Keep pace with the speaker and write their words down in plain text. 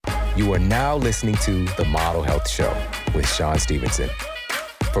You are now listening to The Model Health Show with Sean Stevenson.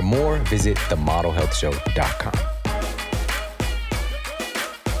 For more, visit themodelhealthshow.com.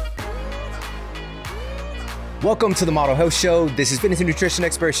 Welcome to The Model Health Show. This is fitness and nutrition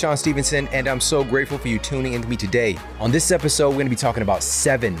expert Sean Stevenson, and I'm so grateful for you tuning in to me today. On this episode, we're going to be talking about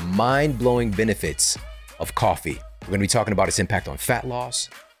 7 mind-blowing benefits of coffee. We're going to be talking about its impact on fat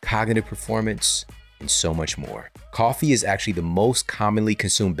loss, cognitive performance, and so much more. Coffee is actually the most commonly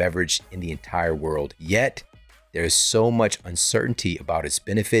consumed beverage in the entire world, yet there is so much uncertainty about its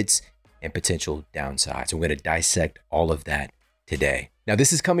benefits and potential downsides. We're going to dissect all of that today. Now,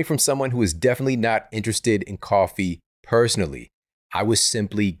 this is coming from someone who is definitely not interested in coffee personally. I was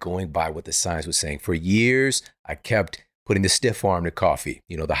simply going by what the science was saying. For years, I kept putting the stiff arm to coffee,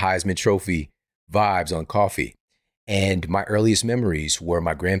 the Heisman Trophy vibes on coffee. And my earliest memories were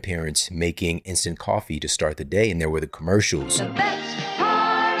my grandparents making instant coffee to start the day, and there were the commercials. The best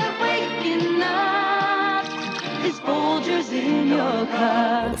part of waking up is Folgers in your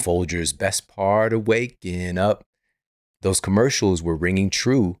cup. The Folgers, best part of waking up. Those commercials were ringing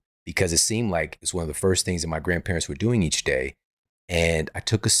true because it seemed like it's one of the first things that my grandparents were doing each day. And I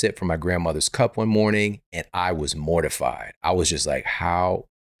took a sip from my grandmother's cup one morning and I was mortified. I was just like, how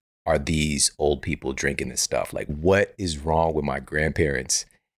are these old people drinking this stuff? Like, what is wrong with my grandparents?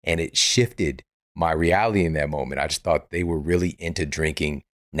 And it shifted my reality in that moment. I just thought they were really into drinking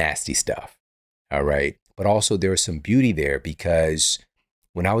nasty stuff. All right. But also there was some beauty there because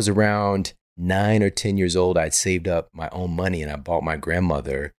when I was around 9 or 10 years old, I'd saved up my own money and I bought my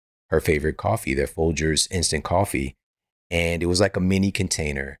grandmother her favorite coffee, their Folgers instant coffee. And it was like a mini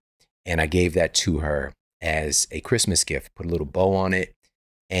container. And I gave that to her as a Christmas gift, put a little bow on it.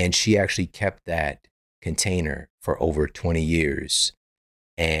 And she actually kept that container for over 20 years.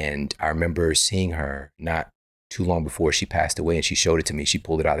 And I remember seeing her not too long before she passed away and she showed it to me. She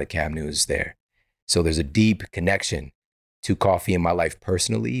pulled it out of the cabinet, it was there. So there's a deep connection to coffee in my life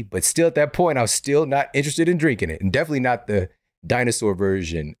personally, but still at that point, I was still not interested in drinking it, and definitely not the dinosaur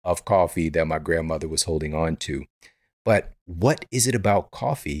version of coffee that my grandmother was holding on to. But what is it about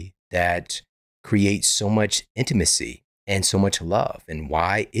coffee that creates so much intimacy and so much love? And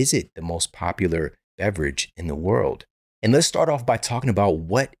why is it the most popular beverage in the world? And let's start off by talking about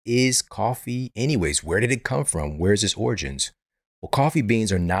what is coffee anyways? Where did it come from? Where's its origins? Well, coffee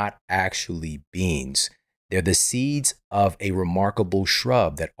beans are not actually beans. They're the seeds of a remarkable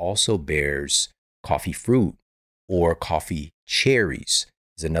shrub that also bears coffee fruit, or coffee cherries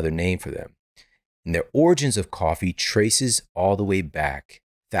is another name for them. And the origins of coffee traces all the way back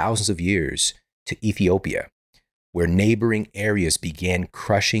thousands of years to Ethiopia, where neighboring areas began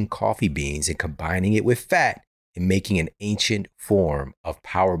crushing coffee beans and combining it with fat and making an ancient form of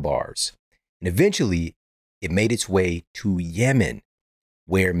power bars. And eventually, it made its way to Yemen,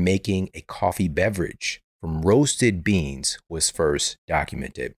 where making a coffee beverage from roasted beans was first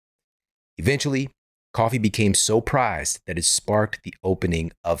documented. Eventually, coffee became so prized that it sparked the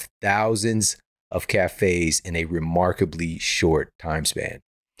opening of thousands of cafes in a remarkably short time span.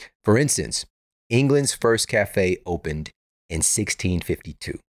 For instance, England's first cafe opened in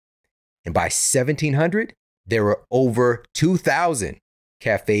 1652. And by 1700, there were over 2,000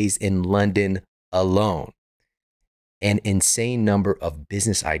 cafes in London alone. An insane number of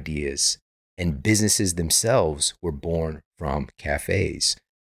business ideas and businesses themselves were born from cafes.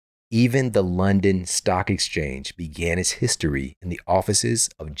 Even the London Stock Exchange began its history in the offices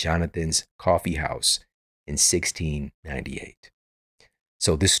of Jonathan's Coffee House in 1698.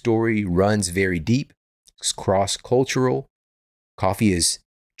 So this story runs very deep. It's cross-cultural. Coffee is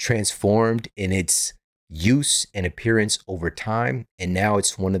transformed in its use and appearance over time, and now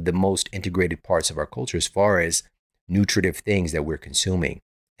it's one of the most integrated parts of our culture as far as nutritive things that we're consuming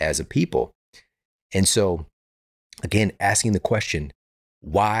as a people. And so, again, asking the question,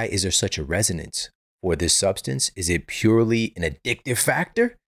 why is there such a resonance for this substance? Is it purely an addictive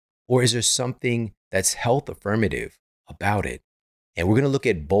factor, or is there something that's health affirmative about it? And we're going to look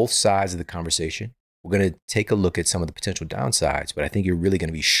at both sides of the conversation. We're going to take a look at some of the potential downsides, but I think you're really going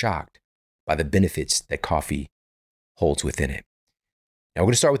to be shocked by the benefits that coffee holds within it. Now, we're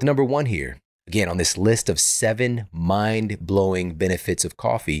going to start with number 1 here. Again, on this list of 7 mind-blowing benefits of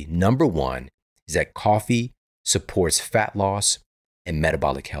coffee, number 1 is that coffee supports fat loss and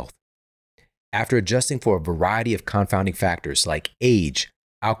metabolic health. After adjusting for a variety of confounding factors like age,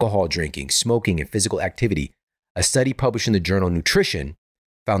 alcohol drinking, smoking, and physical activity, a study published in the journal Nutrition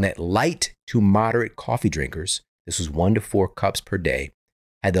found that light to moderate coffee drinkers, this was 1 to 4 cups per day,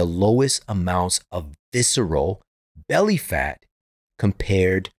 had the lowest amounts of visceral belly fat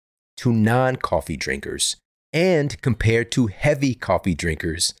compared to non-coffee drinkers, and compared to heavy coffee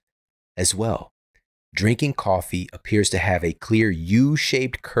drinkers, as well. Drinking coffee appears to have a clear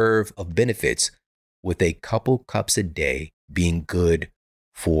U-shaped curve of benefits, with a couple cups a day being good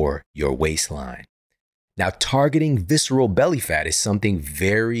for your waistline. Now, targeting visceral belly fat is something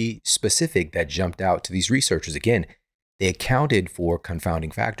very specific that jumped out to these researchers. Again, they accounted for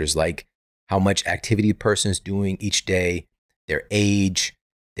confounding factors like how much activity a person is doing each day, their age,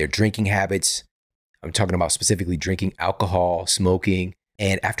 their drinking habits. I'm talking about specifically drinking alcohol, smoking.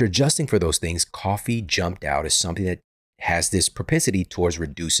 And after adjusting for those things, coffee jumped out as something that has this propensity towards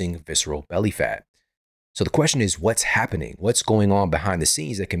reducing visceral belly fat. So the question is, what's happening? What's going on behind the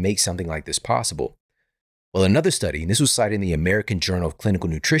scenes that can make something like this possible? Well, another study, and this was cited in the American Journal of Clinical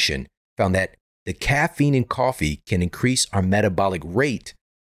Nutrition, found that the caffeine in coffee can increase our metabolic rate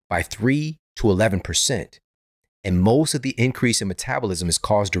by 3 to 11%. And most of the increase in metabolism is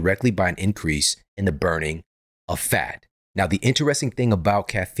caused directly by an increase in the burning of fat. Now, the interesting thing about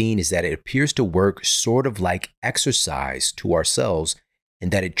caffeine is that it appears to work sort of like exercise to our cells, in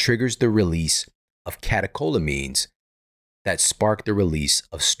that it triggers the release of catecholamines that spark the release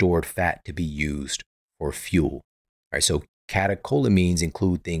of stored fat to be used for fuel. All right, so catecholamines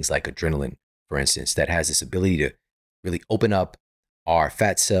include things like adrenaline, for instance, that has this ability to really open up our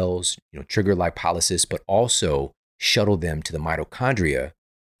fat cells, trigger lipolysis, but also shuttle them to the mitochondria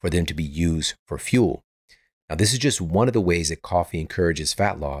for them to be used for fuel. Now, this is just one of the ways that coffee encourages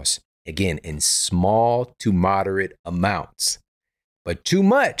fat loss, again, in small to moderate amounts. But too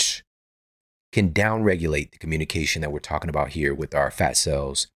much can downregulate the communication that we're talking about here with our fat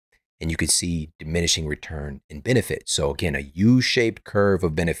cells, and you can see diminishing return in benefits. So again, a U-shaped curve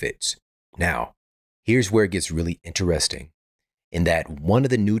of benefits. Now, here's where it gets really interesting, in that one of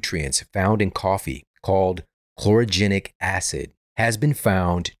the nutrients found in coffee, called chlorogenic acid, has been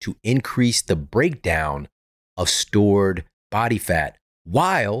found to increase the breakdown of stored body fat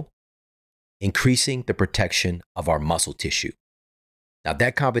while increasing the protection of our muscle tissue. Now,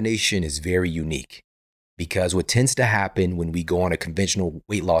 that combination is very unique, because what tends to happen when we go on a conventional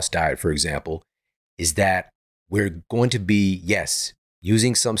weight loss diet, for example, is that we're going to be, yes,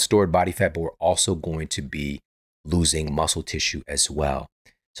 using some stored body fat, but we're also going to be losing muscle tissue as well.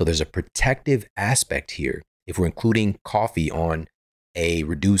 So there's a protective aspect here. If we're including coffee on a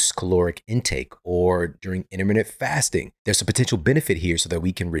reduced caloric intake or during intermittent fasting, there's a potential benefit here so that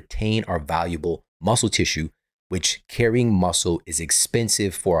we can retain our valuable muscle tissue, which carrying muscle is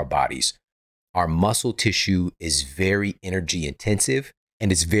expensive for our bodies. Our muscle tissue is very energy intensive,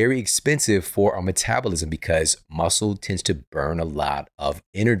 and it's very expensive for our metabolism because muscle tends to burn a lot of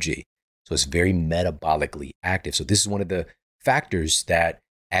energy. So it's very metabolically active. So this is one of the factors that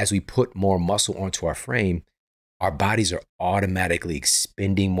as we put more muscle onto our frame, our bodies are automatically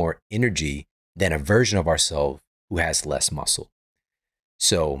expending more energy than a version of ourselves who has less muscle.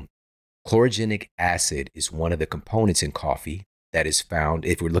 So chlorogenic acid is one of the components in coffee that is found.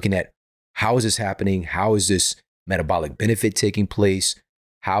 If we're looking at how is this happening, how is this metabolic benefit taking place,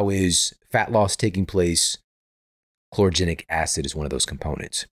 how is fat loss taking place, chlorogenic acid is one of those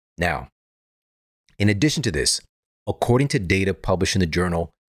components. Now, in addition to this, according to data published in the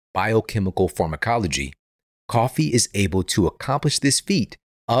journal Biochemical Pharmacology, coffee is able to accomplish this feat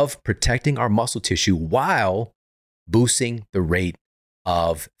of protecting our muscle tissue while boosting the rate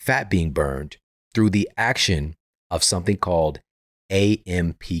of fat being burned through the action of something called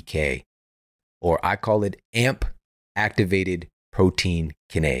AMPK, or I call it AMP activated protein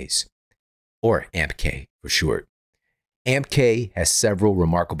kinase, or AMPK for short. AMPK has several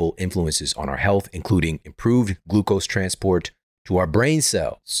remarkable influences on our health, including improved glucose transport to our brain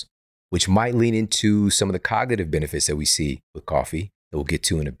cells, which might lean into some of the cognitive benefits that we see with coffee that we'll get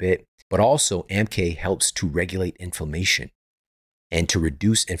to in a bit. But also, AMPK helps to regulate inflammation and to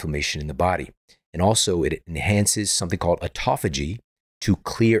reduce inflammation in the body. And also, it enhances something called autophagy to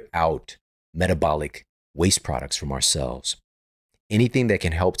clear out metabolic waste products from our cells. Anything that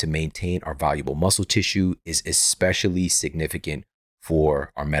can help to maintain our valuable muscle tissue is especially significant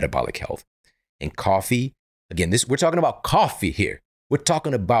for our metabolic health. And coffee, again, we're talking about coffee here. We're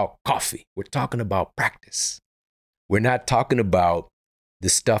talking about coffee. We're talking about practice. We're not talking about the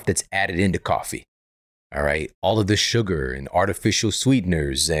stuff that's added into coffee. All right. All of the sugar and artificial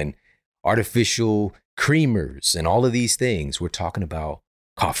sweeteners and artificial creamers and all of these things. We're talking about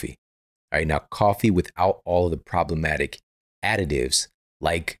coffee. All right. Now, coffee without all of the problematic additives,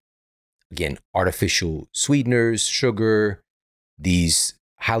 like, again, artificial sweeteners, sugar, these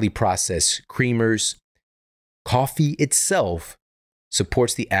highly processed creamers. Coffee itself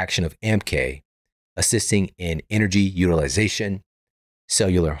supports the action of AMPK, assisting in energy utilization,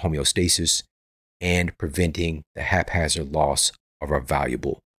 cellular homeostasis, and preventing the haphazard loss of our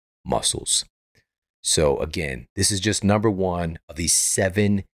valuable muscles. So again, this is just number one of these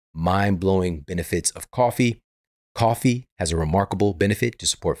 7 mind-blowing benefits of coffee. Coffee has a remarkable benefit to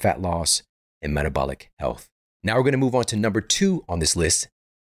support fat loss and metabolic health. Now we're going to move on to number 2 on this list.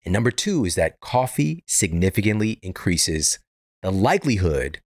 And number 2 is that coffee significantly increases the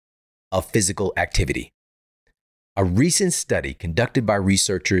likelihood of physical activity. A recent study conducted by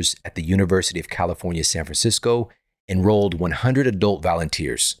researchers at the University of California, San Francisco enrolled 100 adult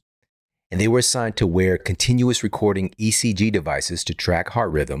volunteers, and they were assigned to wear continuous recording ECG devices to track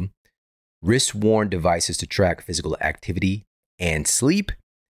heart rhythm, wrist-worn devices to track physical activity and sleep,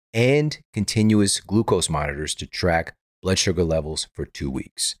 and continuous glucose monitors to track blood sugar levels for 2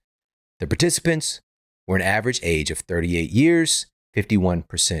 weeks. The participants were an average age of 38 years,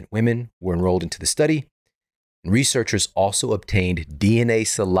 51% women were enrolled into the study. And researchers also obtained DNA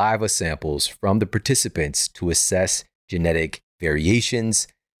saliva samples from the participants to assess genetic variations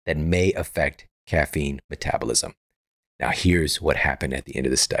that may affect caffeine metabolism. Now, here's what happened at the end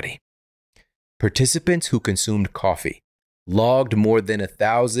of the study. Participants who consumed coffee logged more than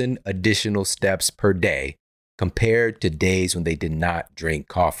 1,000 additional steps per day compared to days when they did not drink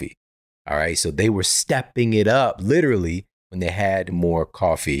coffee. All right, so they were stepping it up literally when they had more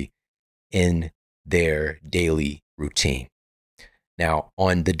coffee in their daily routine. Now,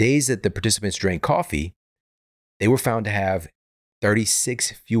 on the days that the participants drank coffee, they were found to have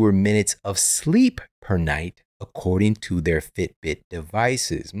 36 fewer minutes of sleep per night, according to their Fitbit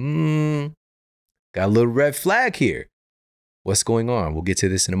devices. Got a little red flag here. What's going on? We'll get to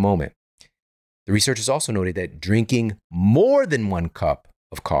this in a moment. The researchers also noted that drinking more than 1 cup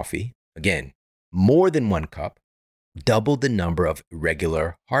of coffee, again, more than 1 cup, doubled the number of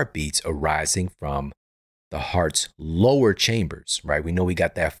irregular heartbeats arising from the heart's lower chambers, right? We know we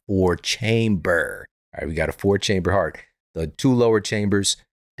got that 4-chamber, right? We got a 4-chamber heart. The 2 lower chambers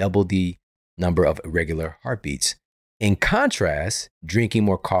doubled the number of irregular heartbeats. In contrast, drinking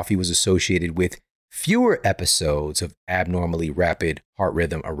more coffee was associated with fewer episodes of abnormally rapid heart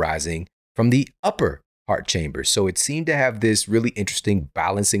rhythm arising from the upper heart chambers. So it seemed to have this really interesting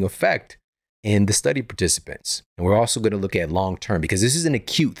balancing effect in the study participants. And we're also going to look at long-term, because this is an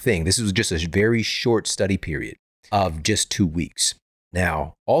acute thing. This was just a very short study period of just 2 weeks.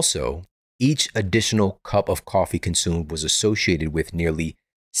 Now, also, each additional cup of coffee consumed was associated with nearly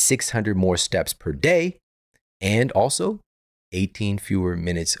 600 more steps per day and also 18 fewer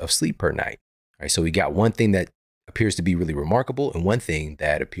minutes of sleep per night. All right, so we got one thing that appears to be really remarkable and one thing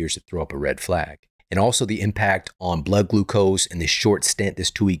that appears to throw up a red flag. And also the impact on blood glucose in this short stint,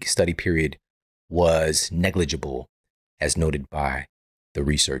 this 2-week study period, was negligible, as noted by the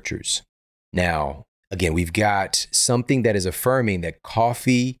researchers. Now, again, we've got something that is affirming that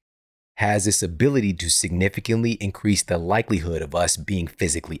coffee has this ability to significantly increase the likelihood of us being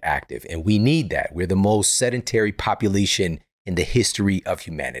physically active. And we need that. We're the most sedentary population in the history of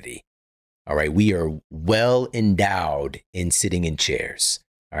humanity. All right, we are well endowed in sitting in chairs.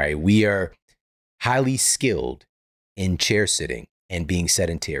 All right, we are highly skilled in chair sitting and being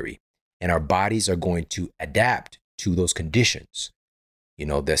sedentary. And our bodies are going to adapt to those conditions. You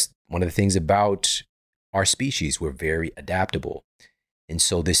know, that's one of the things about our species. We're very adaptable. And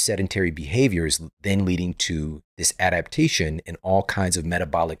so this sedentary behavior is then leading to this adaptation and all kinds of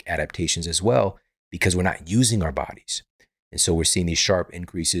metabolic adaptations as well, because we're not using our bodies. And so we're seeing these sharp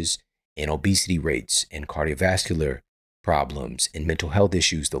increases in obesity rates and cardiovascular problems and mental health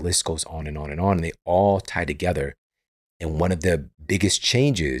issues. The list goes on and on and on, and they all tie together. And one of the biggest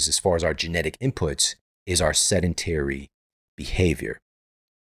changes as far as our genetic inputs is our sedentary behavior.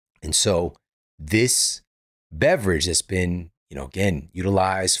 And so this beverage that's been, again,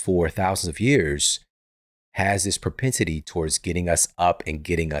 utilized for thousands of years has this propensity towards getting us up and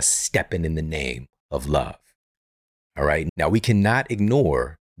getting us stepping in the name of love. All right. Now, we cannot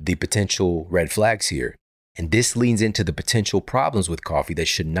ignore the potential red flags here. And this leans into the potential problems with coffee that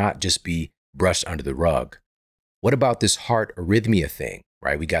should not just be brushed under the rug. What about this heart arrhythmia thing,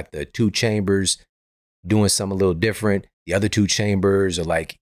 right? We got the 2 chambers doing something a little different. The other 2 chambers are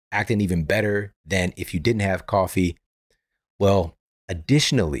like acting even better than if you didn't have coffee. Well,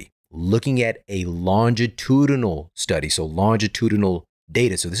 additionally, looking at a longitudinal study, so longitudinal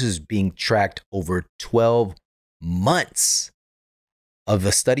data. So this is being tracked over 12 months of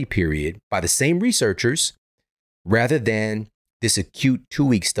a study period by the same researchers, rather than this acute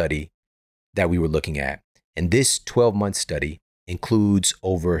 2-week study that we were looking at. And this 12-month study includes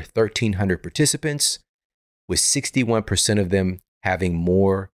over 1,300 participants, with 61% of them having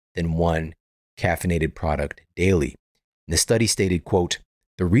more than 1 caffeinated product daily. And the study stated, quote,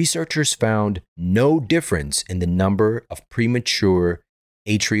 "The researchers found no difference in the number of premature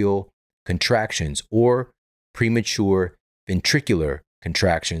atrial contractions or premature ventricular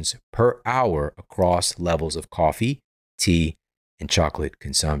contractions per hour across levels of coffee, tea, and chocolate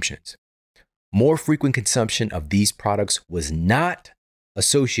consumptions. More frequent consumption of these products was not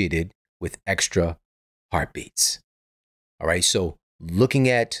associated with extra heartbeats. All right, so looking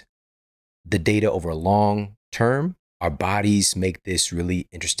at the data over a long term, our bodies make this really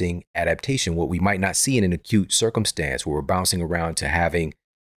interesting adaptation. What we might not see in an acute circumstance where we're bouncing around to having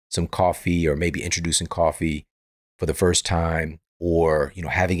some coffee or maybe introducing coffee for the first time, or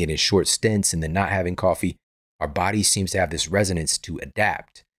having it in short stints and then not having coffee, our body seems to have this resonance to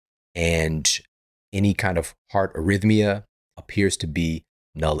adapt. And any kind of heart arrhythmia appears to be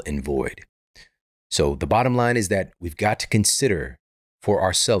null and void. So the bottom line is that we've got to consider for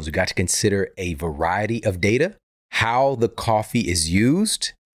ourselves, we've got to consider a variety of data, how the coffee is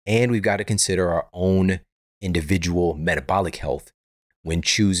used, and we've got to consider our own individual metabolic health when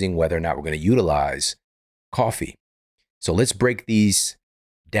choosing whether or not we're going to utilize coffee. So let's break these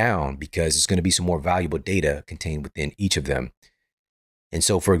down because there's going to be some more valuable data contained within each of them. And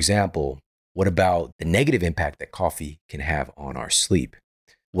so, for example, what about the negative impact that coffee can have on our sleep?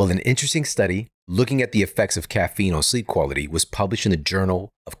 Well, an interesting study looking at the effects of caffeine on sleep quality was published in the Journal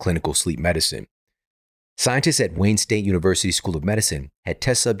of Clinical Sleep Medicine. Scientists at Wayne State University School of Medicine had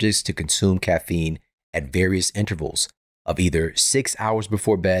test subjects to consume caffeine at various intervals of either 6 hours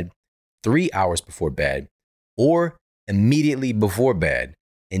before bed, 3 hours before bed, or immediately before bed,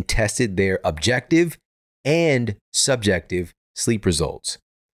 and tested their objective and subjective sleep results.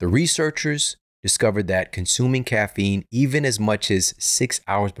 The researchers discovered that consuming caffeine even as much as 6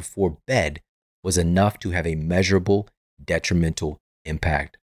 hours before bed was enough to have a measurable detrimental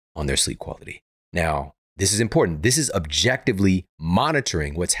impact on their sleep quality. Now, this is important. This is objectively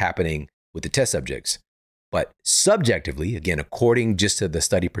monitoring what's happening with the test subjects. But subjectively, again, according just to the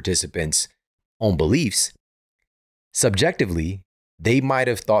study participants' own beliefs, subjectively, they might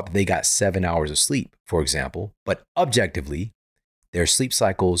have thought that they got 7 hours of sleep, for example, but objectively, their sleep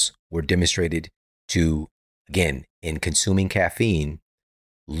cycles were demonstrated to, again, in consuming caffeine,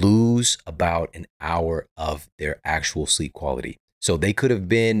 lose about an hour of their actual sleep quality. So they could have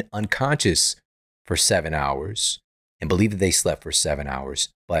been unconscious for 7 hours and believe that they slept for 7 hours,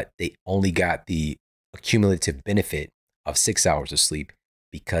 but they only got the accumulative benefit of 6 hours of sleep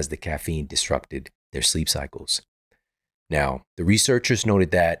because the caffeine disrupted their sleep cycles. Now, the researchers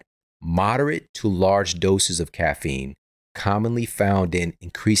noted that moderate to large doses of caffeine, commonly found in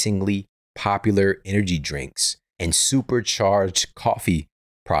increasingly popular energy drinks and supercharged coffee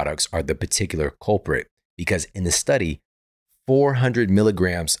products, are the particular culprit, because in the study, 400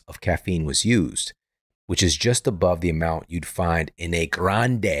 milligrams of caffeine was used, which is just above the amount you'd find in a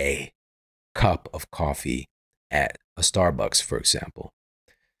grande cup of coffee at a Starbucks, for example.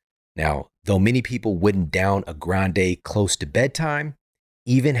 Now, though many people wouldn't down a grande close to bedtime,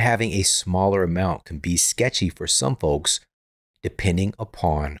 even having a smaller amount can be sketchy for some folks, depending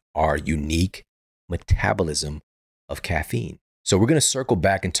upon our unique metabolism of caffeine. So we're going to circle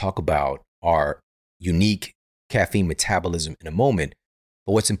back and talk about our unique caffeine metabolism in a moment.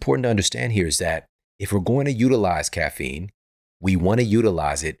 But what's important to understand here is that if we're going to utilize caffeine, we want to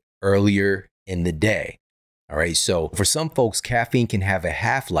utilize it earlier in the day. All right. So for some folks, caffeine can have a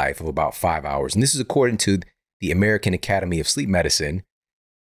half-life of about 5 hours. And this is according to the American Academy of Sleep Medicine.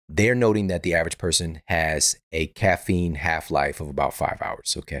 They're noting that the average person has a caffeine half-life of about 5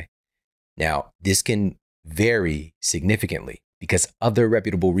 hours. Okay. Now, this can vary significantly because other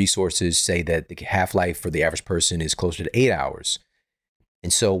reputable resources say that the half-life for the average person is closer to 8 hours.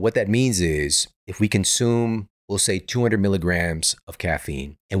 And so what that means is if we consume, we'll say 200 milligrams of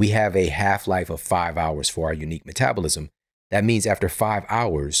caffeine, and we have a half-life of 5 hours for our unique metabolism, that means after 5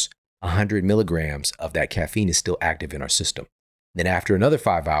 hours, 100 milligrams of that caffeine is still active in our system. Then after another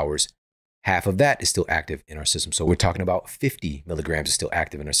 5 hours, half of that is still active in our system. So we're talking about 50 milligrams is still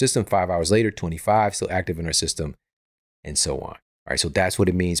active in our system. 5 hours later, 25 still active in our system, and so on. All right, so that's what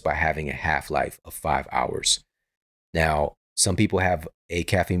it means by having a half-life of 5 hours. Now, some people have a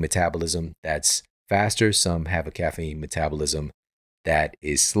caffeine metabolism that's faster. Some have a caffeine metabolism that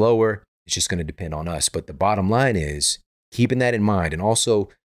is slower. It's just going to depend on us. But the bottom line is keeping that in mind. And also,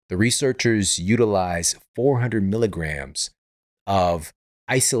 the researchers utilize 400 milligrams of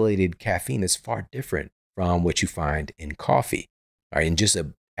isolated caffeine that's far different from what you find in coffee, all right, in just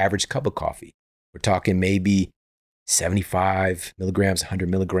an average cup of coffee. We're talking maybe 75 milligrams, 100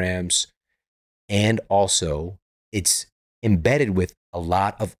 milligrams. And also, it's embedded with a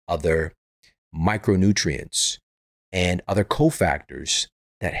lot of other micronutrients and other cofactors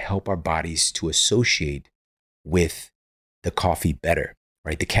that help our bodies to associate with the coffee better.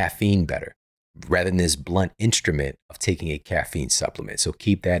 right? The caffeine better, rather than this blunt instrument of taking a caffeine supplement. So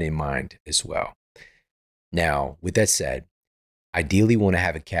keep that in mind as well. Now, with that said, ideally want to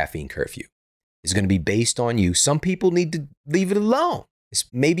have a caffeine curfew. It's going to be based on you. Some people need to leave it alone. It's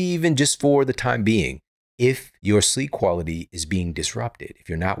maybe even just for the time being. If your sleep quality is being disrupted, if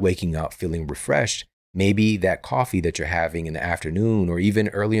you're not waking up feeling refreshed, maybe that coffee that you're having in the afternoon or even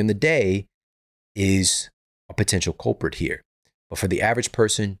early in the day is a potential culprit here. But for the average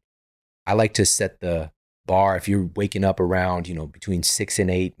person, I like to set the bar. If you're waking up around, between 6 and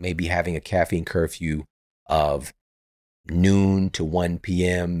 8, maybe having a caffeine curfew of noon to 1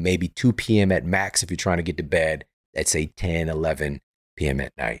 p.m., maybe 2 p.m. at max if you're trying to get to bed at say 10, 11 p.m.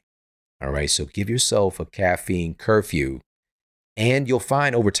 at night. All right. So give yourself a caffeine curfew. And you'll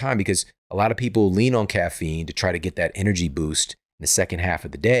find over time, because a lot of people lean on caffeine to try to get that energy boost in the second half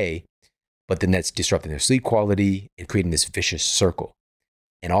of the day, but then that's disrupting their sleep quality and creating this vicious circle.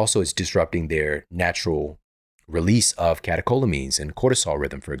 And also it's disrupting their natural release of catecholamines and cortisol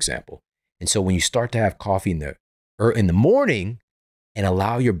rhythm, for example. And so when you start to have coffee in the morning and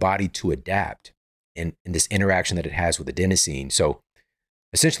allow your body to adapt and this interaction that it has with adenosine. So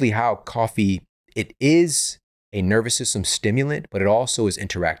essentially how coffee, it is a nervous system stimulant, but it also is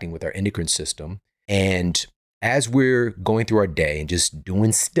interacting with our endocrine system. And as we're going through our day and just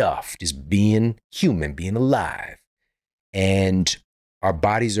doing stuff, just being human, being alive, and our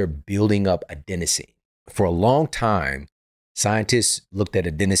bodies are building up adenosine. For a long time, scientists looked at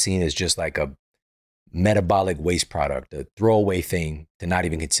adenosine as just like a metabolic waste product, a throwaway thing to not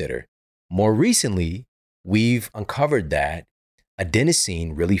even consider. More recently, we've uncovered that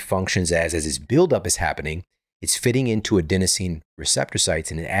adenosine really functions as this buildup is happening, it's fitting into adenosine receptor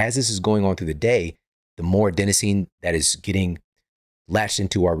sites. And as this is going on through the day, the more adenosine that is getting latched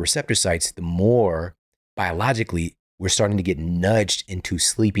into our receptor sites, the more biologically we're starting to get nudged into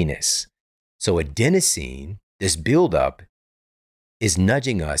sleepiness. So adenosine, this buildup, is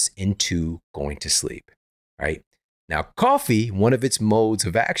nudging us into going to sleep, right? Now, coffee, one of its modes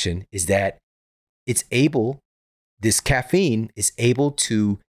of action is that this caffeine is able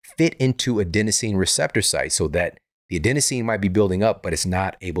to fit into adenosine receptor sites so that the adenosine might be building up, but it's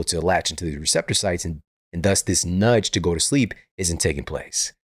not able to latch into the receptor sites. And thus this nudge to go to sleep isn't taking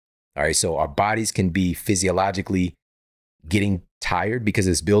place. All right. So our bodies can be physiologically getting tired because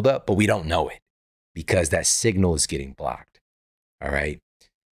of this buildup, but we don't know it because that signal is getting blocked. All right.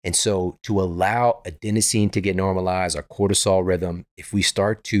 And so to allow adenosine to get normalized, our cortisol rhythm, if we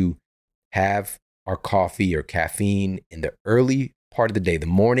start to have our coffee or caffeine in the early part of the day, the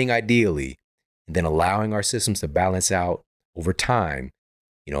morning ideally, and then allowing our systems to balance out over time,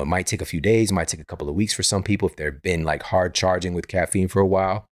 it might take a few days, it might take a couple of weeks for some people if they've been like hard charging with caffeine for a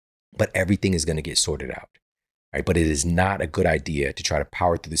while, but everything is going to get sorted out. Right? But it is not a good idea to try to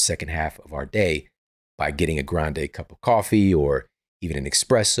power through the second half of our day by getting a grande cup of coffee or even an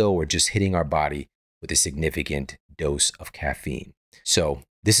espresso or just hitting our body with a significant dose of caffeine. So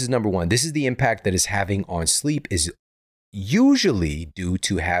this is number one. This is the impact that it's having on sleep is usually due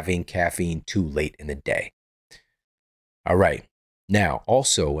to having caffeine too late in the day. All right. Now,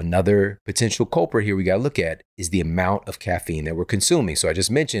 also another potential culprit here we got to look at is the amount of caffeine that we're consuming. So I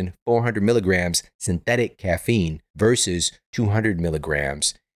just mentioned 400 milligrams synthetic caffeine versus 200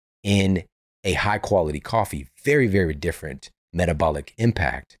 milligrams in a high quality coffee. Very, very different metabolic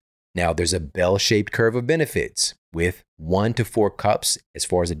impact. Now, there's a bell-shaped curve of benefits with 1 to 4 cups as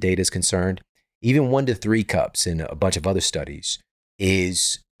far as the data is concerned. Even 1 to 3 cups in a bunch of other studies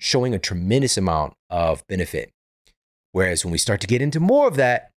is showing a tremendous amount of benefit. Whereas when we start to get into more of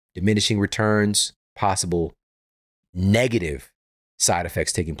that, diminishing returns, possible negative side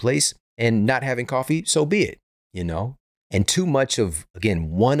effects taking place, and not having coffee, so be it, And too much of,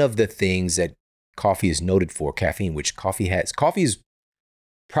 again, one of the things that coffee is noted for, caffeine, which coffee is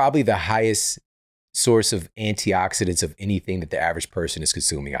probably the highest source of antioxidants of anything that the average person is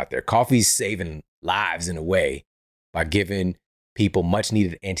consuming out there. Coffee's saving lives in a way by giving people much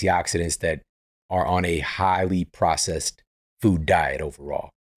needed antioxidants that are on a highly processed food diet overall,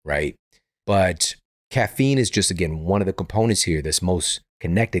 right? But caffeine is just, again, one of the components here that's most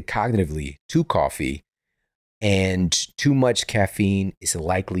connected cognitively to coffee. And too much caffeine is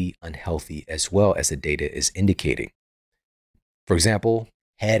likely unhealthy as well, as the data is indicating. For example,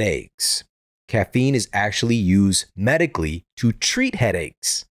 headaches. Caffeine is actually used medically to treat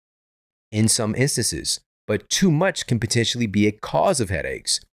headaches in some instances, but too much can potentially be a cause of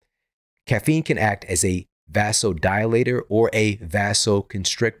headaches. Caffeine can act as a vasodilator or a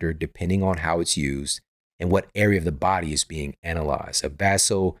vasoconstrictor, depending on how it's used and what area of the body is being analyzed. A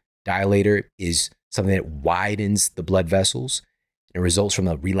vasodilator is something that widens the blood vessels. It results from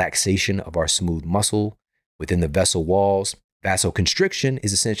the relaxation of our smooth muscle within the vessel walls. Vasoconstriction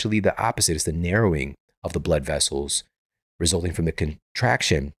is essentially the opposite. It's the narrowing of the blood vessels, resulting from the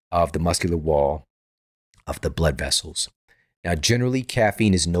contraction of the muscular wall of the blood vessels. Now, generally,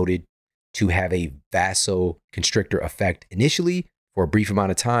 caffeine is noted to have a vasoconstrictor effect initially for a brief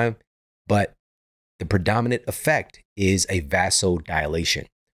amount of time, but the predominant effect is a vasodilation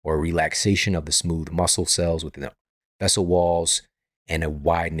or a relaxation of the smooth muscle cells within the vessel walls and a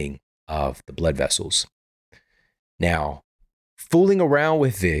widening of the blood vessels. Now, fooling around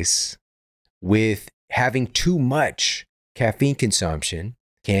with this, with having too much caffeine consumption,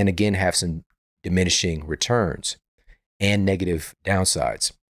 can again have some diminishing returns and negative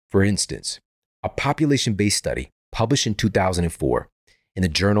downsides. For instance, a population-based study published in 2004 in the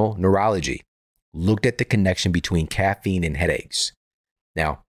journal Neurology looked at the connection between caffeine and headaches.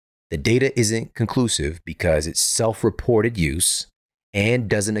 Now, the data isn't conclusive because it's self-reported use and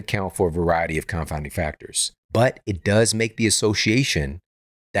doesn't account for a variety of confounding factors. But it does make the association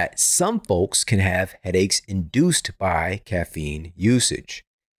that some folks can have headaches induced by caffeine usage.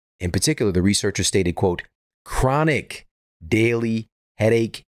 In particular, the researchers stated, quote, chronic daily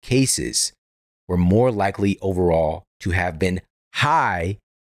headache cases were more likely overall to have been high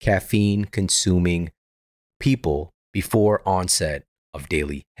caffeine consuming people before onset of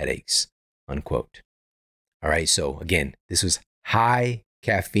daily headaches, unquote. All right, so again, this was high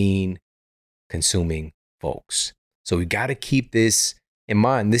caffeine consuming folks. So we got to keep this in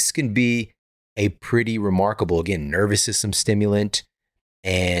mind. This can be a pretty remarkable, again, nervous system stimulant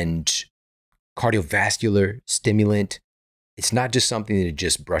and cardiovascular stimulant. It's not just something to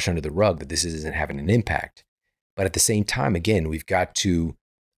just brush under the rug that this isn't having an impact. But at the same time, again, we've got to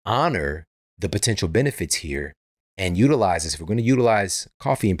honor the potential benefits here and utilize this. If we're going to utilize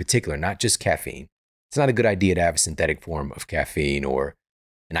coffee in particular, not just caffeine, it's not a good idea to have a synthetic form of caffeine or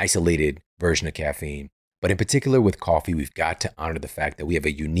an isolated version of caffeine. But in particular with coffee, we've got to honor the fact that we have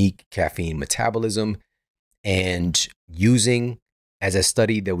a unique caffeine metabolism, and using, as a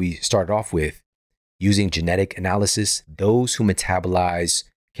study that we started off with, using genetic analysis, those who metabolize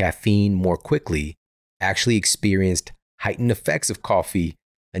caffeine more quickly actually experienced heightened effects of coffee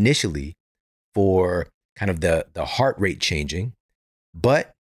initially for kind of the heart rate changing,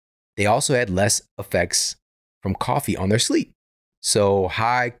 but they also had less effects from coffee on their sleep. So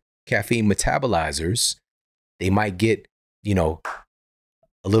high caffeine metabolizers, they might get, a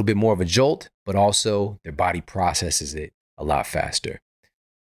little bit more of a jolt, but also their body processes it a lot faster.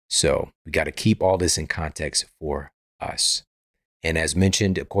 So we got to keep all this in context for us. And as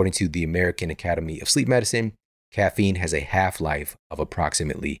mentioned, according to the American Academy of Sleep Medicine, caffeine has a half-life of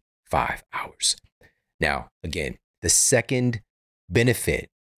approximately 5 hours. Now, again, the second benefit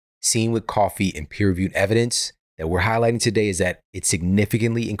seen with coffee in peer-reviewed evidence that we're highlighting today is that it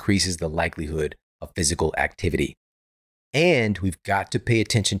significantly increases the likelihood of physical activity. And we've got to pay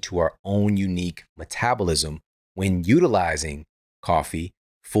attention to our own unique metabolism when utilizing coffee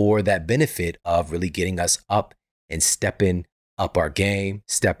for that benefit of really getting us up and stepping up our game,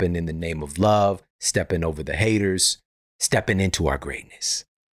 stepping in the name of love, stepping over the haters, stepping into our greatness.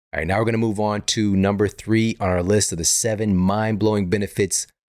 All right, now we're going to move on to number 3 on our list of the 7 mind-blowing benefits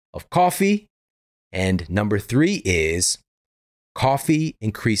of coffee. And number 3 is coffee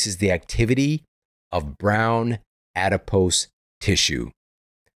increases the activity of brown adipose tissue.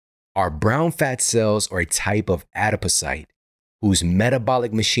 Our brown fat cells are a type of adipocyte whose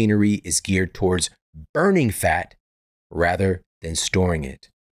metabolic machinery is geared towards burning fat rather than storing it.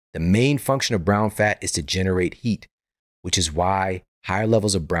 The main function of brown fat is to generate heat, which is why higher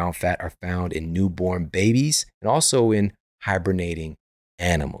levels of brown fat are found in newborn babies and also in hibernating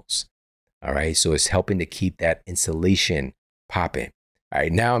animals. All right, so it's helping to keep that insulation popping. All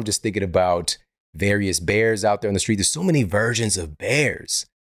right, now I'm just thinking about various bears out there on the street. There's so many versions of bears,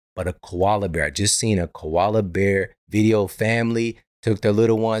 but a koala bear. I just seen a koala bear video. Family took their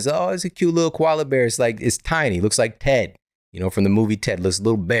little ones. Oh, it's a cute little koala bear. It's tiny. Looks like Ted, from the movie Ted. This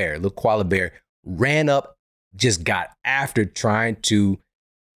little bear, little koala bear ran up, just got after trying to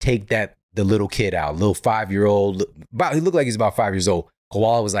take the little kid out, little 5-year-old. He looked like he's about 5 years old.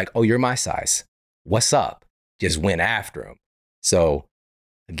 Koala was like, oh, you're my size. What's up? Just went after him. So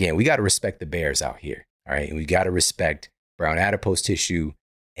again, we got to respect the bears out here. All right. And we got to respect brown adipose tissue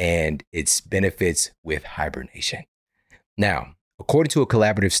and its benefits with hibernation. Now, according to a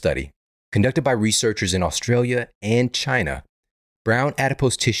collaborative study conducted by researchers in Australia and China, brown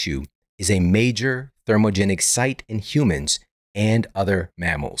adipose tissue is a major thermogenic site in humans and other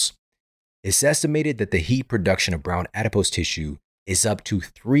mammals. It's estimated that the heat production of brown adipose tissue is up to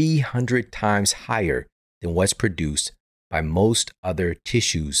 300 times higher than what's produced by most other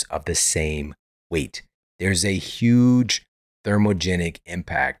tissues of the same weight. There's a huge thermogenic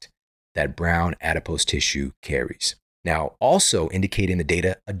impact that brown adipose tissue carries. Now, also indicating the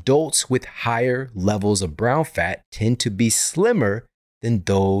data, adults with higher levels of brown fat tend to be slimmer than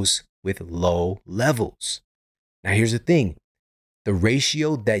those with low levels. Now, here's the thing. The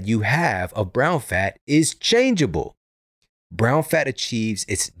ratio that you have of brown fat is changeable. Brown fat achieves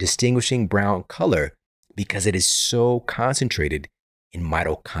its distinguishing brown color because it is so concentrated in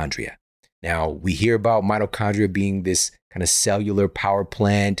mitochondria. Now, we hear about mitochondria being this kind of cellular power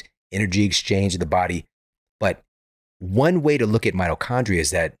plant, energy exchange of the body. But one way to look at mitochondria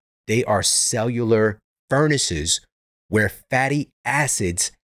is that they are cellular furnaces where fatty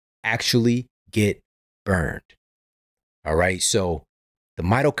acids actually get burned. All right. So the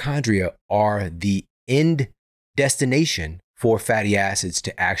mitochondria are the end destination for fatty acids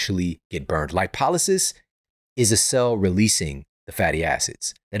to actually get burned. Lipolysis is a cell releasing the fatty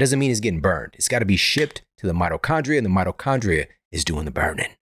acids. That doesn't mean it's getting burned. It's got to be shipped to the mitochondria, and the mitochondria is doing the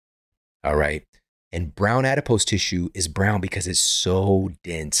burning. All right. And brown adipose tissue is brown because it's so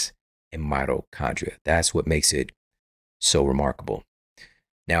dense in mitochondria. That's what makes it so remarkable.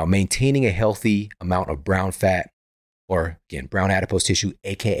 Now, maintaining a healthy amount of brown fat, or again, brown adipose tissue,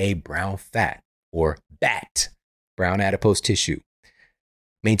 AKA brown fat or BAT, brown adipose tissue.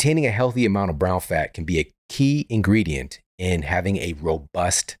 Maintaining a healthy amount of brown fat can be a key ingredient in having a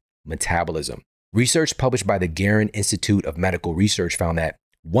robust metabolism. Research published by the Garin Institute of Medical Research found that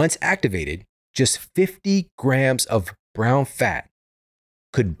once activated, just 50 grams of brown fat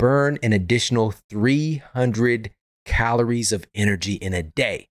could burn an additional 300 calories of energy in a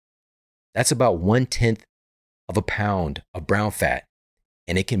day. That's about 1/10 of a pound of brown fat,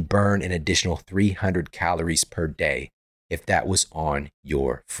 and it can burn an additional 300 calories per day if that was on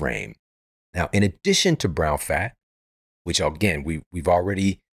your frame. Now, in addition to brown fat, which again, we've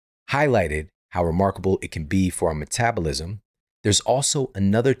already highlighted how remarkable it can be for our metabolism, there's also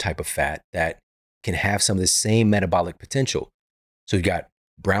another type of fat that can have some of the same metabolic potential. So we've got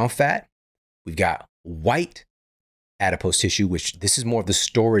brown fat, we've got white adipose tissue, which this is more of the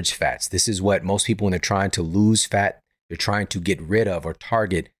storage fats. This is what most people, when they're trying to lose fat, they're trying to get rid of or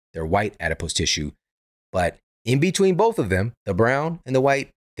target their white adipose tissue. But in between both of them, the brown and the white,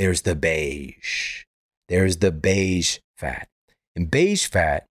 there's the beige. There's the beige fat. And beige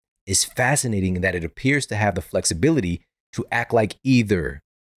fat is fascinating in that it appears to have the flexibility to act like either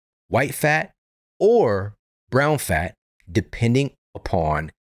white fat or brown fat, depending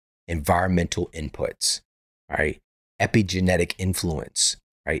upon environmental inputs, right? Epigenetic influence,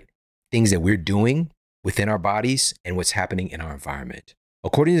 right? Things that we're doing within our bodies and what's happening in our environment.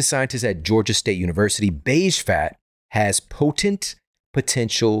 According to scientists at Georgia State University, beige fat has potent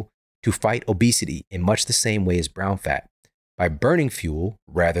potential to fight obesity in much the same way as brown fat by burning fuel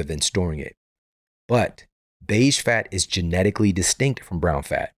rather than storing it. But beige fat is genetically distinct from brown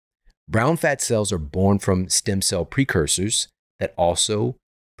fat. Brown fat cells are born from stem cell precursors that also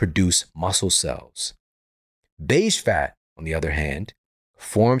produce muscle cells. Beige fat, on the other hand,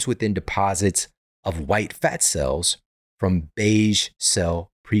 forms within deposits of white fat cells from beige cell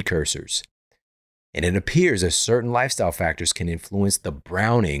precursors. And it appears that certain lifestyle factors can influence the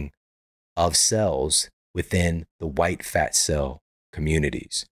browning of cells within the white fat cell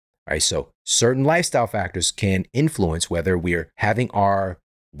communities. All right, so certain lifestyle factors can influence whether we're having our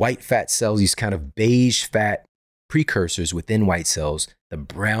white fat cells, these kind of beige fat precursors within white cells, the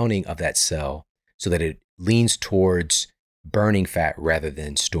browning of that cell so that it leans towards burning fat rather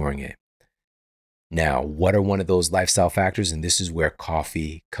than storing it. Now, what are one of those lifestyle factors? And this is where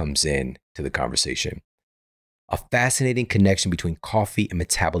coffee comes in to the conversation. A fascinating connection between coffee and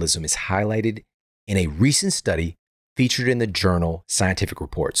metabolism is highlighted in a recent study featured in the journal Scientific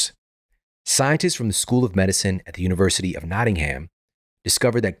Reports. Scientists from the School of Medicine at the University of Nottingham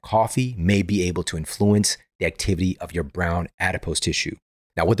discovered that coffee may be able to influence the activity of your brown adipose tissue.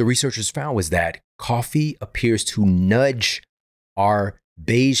 Now, what the researchers found was that coffee appears to nudge our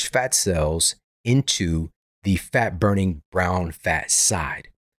beige fat cells into the fat-burning brown fat side.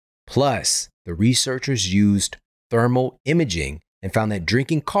 Plus, the researchers used thermal imaging and found that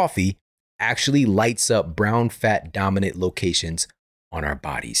drinking coffee actually lights up brown fat dominant locations on our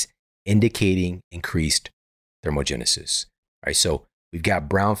bodies, indicating increased thermogenesis. All right, so we've got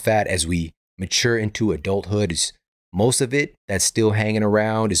brown fat as we mature into adulthood. Most of it that's still hanging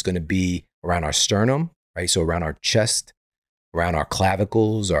around is going to be around our sternum, right? So around our chest, around our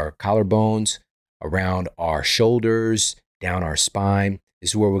clavicles, our collarbones, around our shoulders, down our spine.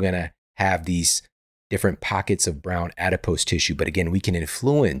 This is where we're going to have these different pockets of brown adipose tissue. But again, we can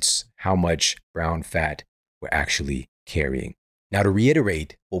influence how much brown fat we're actually carrying. Now, to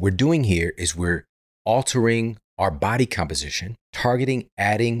reiterate, what we're doing here is we're altering our body composition, targeting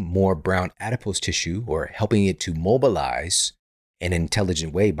adding more brown adipose tissue or helping it to mobilize in an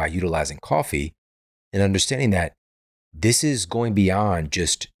intelligent way by utilizing coffee, and understanding that this is going beyond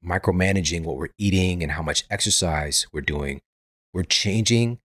just micromanaging what we're eating and how much exercise we're doing. We're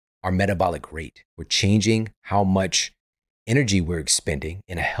changing our metabolic rate. We're changing how much energy we're expending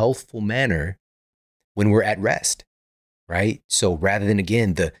in a healthful manner when we're at rest, right? So rather than,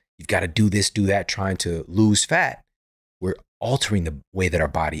 again, you've got to do this, do that, trying to lose fat, we're altering the way that our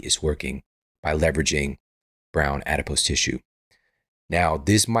body is working by leveraging brown adipose tissue. Now,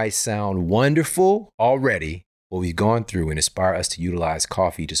 this might sound wonderful already, what we've gone through, and inspire us to utilize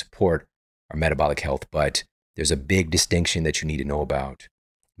coffee to support our metabolic health, but there's a big distinction that you need to know about.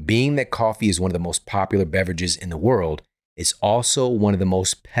 Being that coffee is one of the most popular beverages in the world, it's also one of the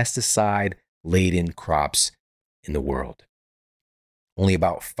most pesticide-laden crops in the world. Only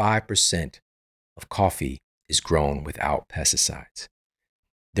about 5% of coffee is grown without pesticides.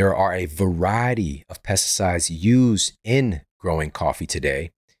 There are a variety of pesticides used in growing coffee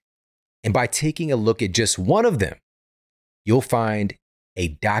today. And by taking a look at just one of them, you'll find a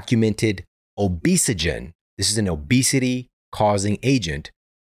documented obesogen. This is an obesity-causing agent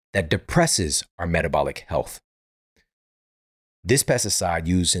that depresses our metabolic health. This pesticide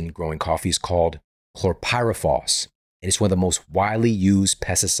used in growing coffee is called chlorpyrifos, and it's one of the most widely used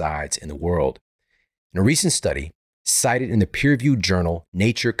pesticides in the world. In a recent study cited in the peer-reviewed journal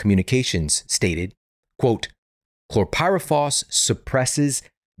Nature Communications stated, quote, chlorpyrifos suppresses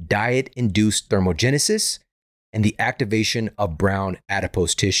diet-induced thermogenesis and the activation of brown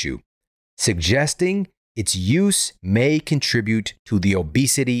adipose tissue, suggesting its use may contribute to the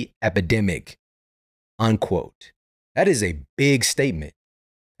obesity epidemic, unquote. That is a big statement.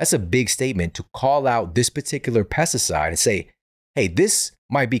 That's a big statement to call out this particular pesticide and say, hey, this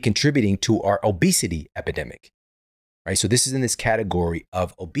might be contributing to our obesity epidemic, right? So this is in this category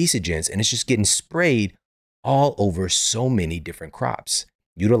of obesogens, and it's just getting sprayed all over so many different crops,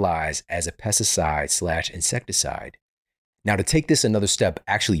 utilized as a pesticide/insecticide. Now, to take this another step,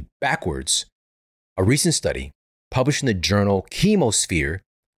 actually backwards, a recent study published in the journal Chemosphere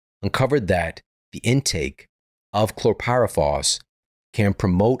uncovered that the intake of chlorpyrifos can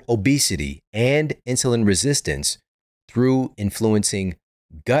promote obesity and insulin resistance through influencing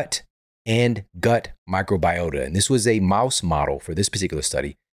gut and gut microbiota. And this was a mouse model for this particular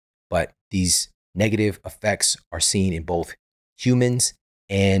study, but these negative effects are seen in both humans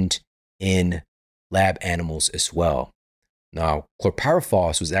and in lab animals as well. Now,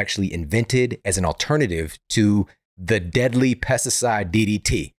 chlorpyrifos was actually invented as an alternative to the deadly pesticide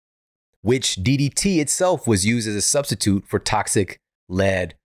DDT, which DDT itself was used as a substitute for toxic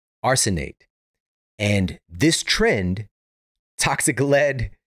lead arsenate. And this trend, toxic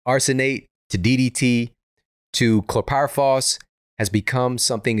lead arsenate to DDT to chlorpyrifos, has become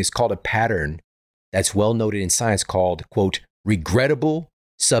something is called a pattern that's well noted in science called, quote, regrettable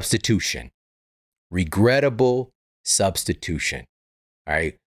substitution. Regrettable substitution. All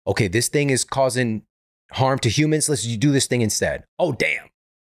right. Okay, this thing is causing harm to humans. Let's do this thing instead. Oh, damn.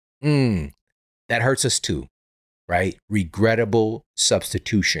 That hurts us too, right? Regrettable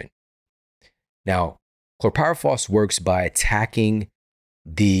substitution. Now, chlorpyrifos works by attacking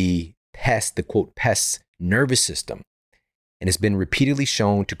the quote, pest's nervous system, and has been repeatedly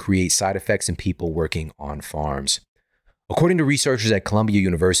shown to create side effects in people working on farms. According to researchers at Columbia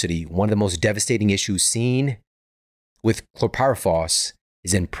University, one of the most devastating issues seen with chlorpyrifos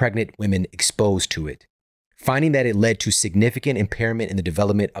is in pregnant women exposed to it, finding that it led to significant impairment in the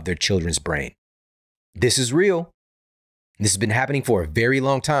development of their children's brain. This is real. This has been happening for a very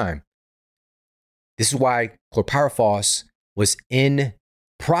long time. This is why chlorpyrifos was in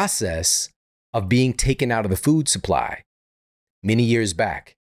process of being taken out of the food supply many years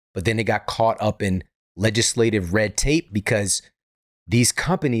back, but then it got caught up in legislative red tape because these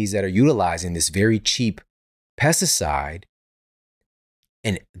companies that are utilizing this very cheap pesticide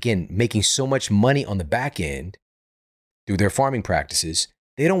and, again, making so much money on the back end through their farming practices,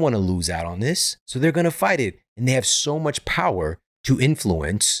 they don't want to lose out on this. So they're going to fight it. And they have so much power to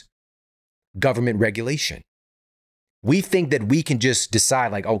influence government regulation. We think that we can just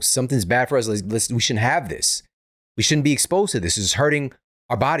decide like, oh, something's bad for us. We shouldn't have this. We shouldn't be exposed to this. It's hurting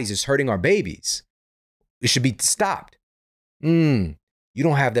our bodies. It's hurting our babies. It should be stopped. You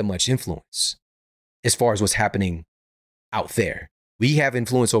don't have that much influence as far as what's happening out there. We have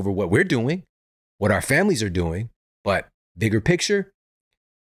influence over what we're doing, what our families are doing, but bigger picture,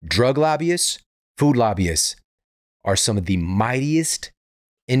 drug lobbyists, food lobbyists are some of the mightiest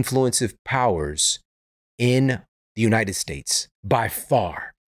influensive powers in the United States by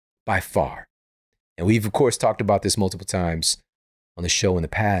far, by far. And we've, of course, talked about this multiple times on the show in the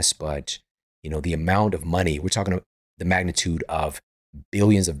past, but, the amount of money, we're talking about the magnitude of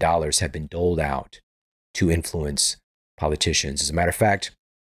billions of dollars have been doled out to influence politicians. As a matter of fact,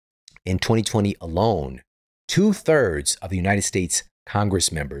 in 2020 alone, 2/3 of the United States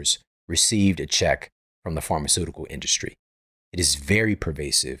Congress members received a check from the pharmaceutical industry. It is very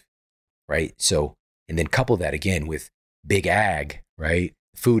pervasive, right? So, and then couple that again with big ag, right?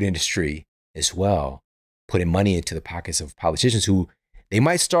 Food industry as well, putting money into the pockets of politicians who they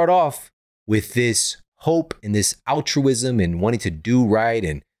might start off with this hope and this altruism and wanting to do right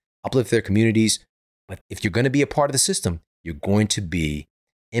and uplift their communities. But if you're going to be a part of the system, you're going to be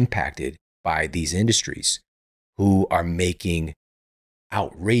impacted by these industries who are making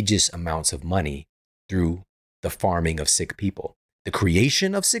outrageous amounts of money through the farming of sick people, the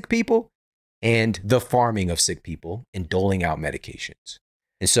creation of sick people, and the farming of sick people and doling out medications.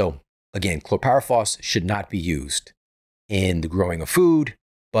 And so, again, chlorpyrifos should not be used in the growing of food,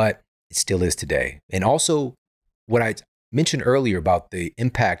 but it still is today. And also, what I mentioned earlier about the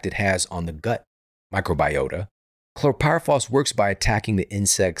impact it has on the gut microbiota, chlorpyrifos works by attacking the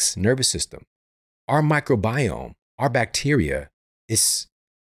insect's nervous system. Our microbiome, our bacteria, is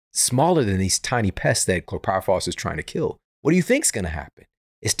smaller than these tiny pests that chlorpyrifos is trying to kill. What do you think is going to happen?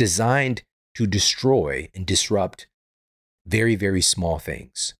 It's designed to destroy and disrupt very, very small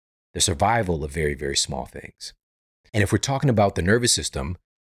things, the survival of very, very small things. And if we're talking about the nervous system,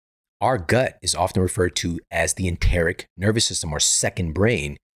 our gut is often referred to as the enteric nervous system or second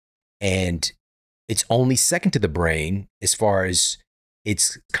brain. And it's only second to the brain as far as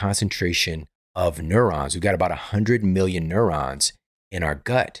its concentration of neurons. We've got about 100 million neurons in our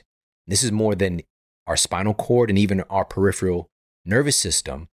gut. This is more than our spinal cord and even our peripheral nervous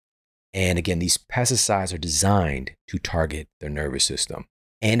system. And again, these pesticides are designed to target the nervous system.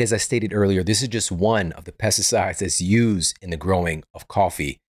 And as I stated earlier, this is just one of the pesticides that's used in the growing of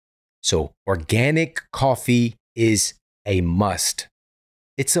coffee. So organic coffee is a must.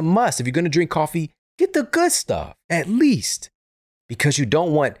 It's a must. If you're going to drink coffee, get the good stuff, at least, because you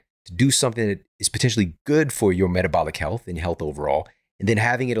don't want to do something that is potentially good for your metabolic health and health overall, and then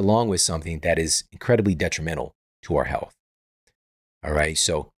having it along with something that is incredibly detrimental to our health. All right.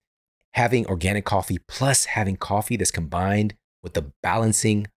 So having organic coffee plus having coffee that's combined with the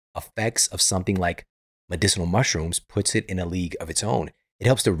balancing effects of something like medicinal mushrooms puts it in a league of its own. It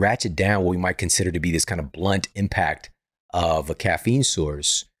helps to ratchet down what we might consider to be this kind of blunt impact of a caffeine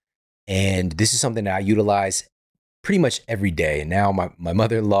source. And this is something that I utilize pretty much every day. And now my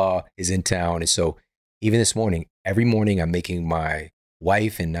mother-in-law is in town. And so even this morning, every morning I'm making my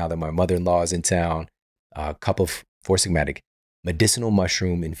wife, and now that my mother-in-law is in town, a cup of Four Sigmatic medicinal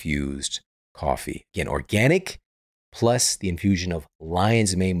mushroom infused coffee. Again, organic, plus the infusion of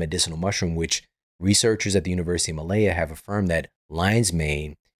lion's mane medicinal mushroom, which researchers at the University of Malaya have affirmed that lion's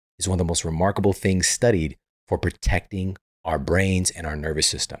mane is one of the most remarkable things studied for protecting our brains and our nervous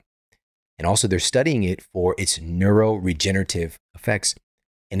system. And also they're studying it for its neuroregenerative effects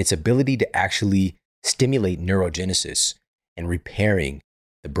and its ability to actually stimulate neurogenesis and repairing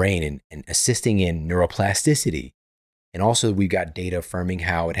the brain and assisting in neuroplasticity. And also we've got data affirming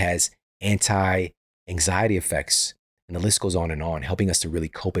how it has anti-anxiety effects, and the list goes on, helping us to really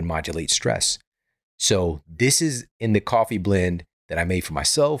cope and modulate stress. So this is in the coffee blend that I made for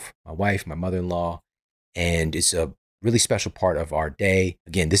myself, my wife, my mother-in-law, and it's a really special part of our day.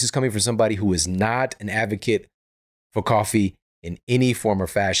 Again, this is coming from somebody who is not an advocate for coffee in any form or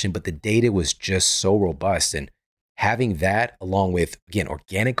fashion, but the data was just so robust. And having that along with, again,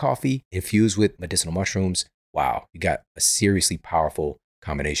 organic coffee infused with medicinal mushrooms, wow, you got a seriously powerful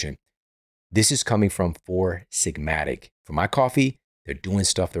combination. This is coming from Four Sigmatic. For my coffee, they're doing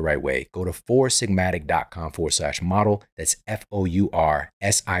stuff the right way. Go to foursigmatic.com/model. That's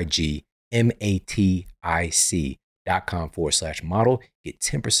FOURSIGMATIC.com/model. Get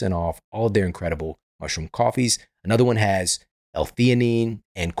 10% off all of their incredible mushroom coffees. Another one has L-theanine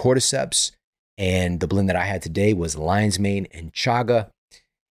and cordyceps. And the blend that I had today was lion's mane and chaga.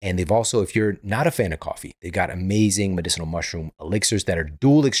 And they've also, if you're not a fan of coffee, they've got amazing medicinal mushroom elixirs that are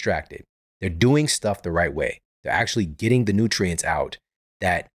dual extracted. They're doing stuff the right way. They're actually getting the nutrients out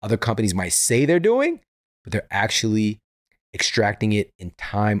that other companies might say they're doing, but they're actually extracting it in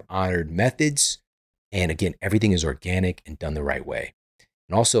time-honored methods. And again, everything is organic and done the right way.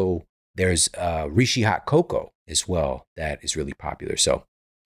 And also, there's Rishi Hot Cocoa as well that is really popular. So,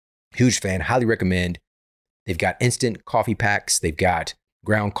 huge fan, highly recommend. They've got instant coffee packs. They've got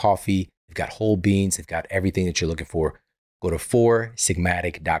ground coffee. They've got whole beans. They've got everything that you're looking for. Go to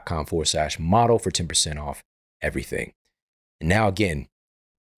foursigmatic.com/model for 10% off everything. And now, again,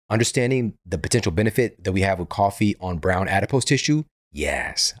 understanding the potential benefit that we have with coffee on brown adipose tissue,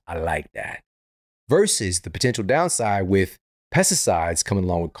 yes, I like that. Versus the potential downside with pesticides coming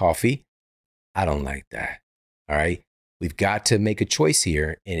along with coffee, I don't like that. All right. We've got to make a choice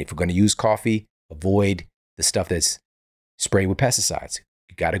here. And if we're going to use coffee, avoid the stuff that's sprayed with pesticides.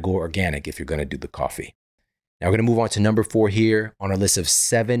 You got to go organic if you're going to do the coffee. Now we're going to move on to number 4 here on our list of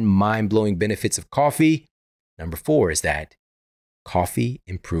 7 mind-blowing benefits of coffee. Number 4 is that coffee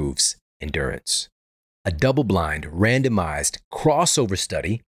improves endurance. A double-blind, randomized crossover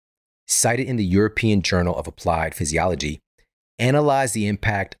study cited in the European Journal of Applied Physiology analyzed the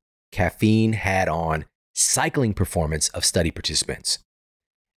impact caffeine had on cycling performance of study participants.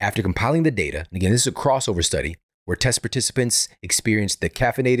 After compiling the data, and again, this is a crossover study where test participants experienced the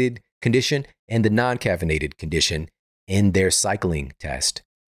caffeinated condition and the non-caffeinated condition in their cycling test.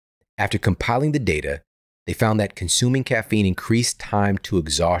 After compiling the data, they found that consuming caffeine increased time to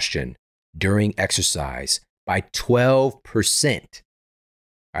exhaustion during exercise by 12%.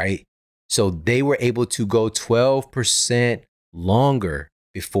 All right. So they were able to go 12% longer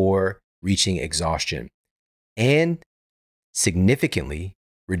before reaching exhaustion and significantly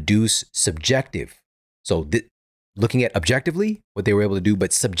reduce subjective. So looking at objectively what they were able to do,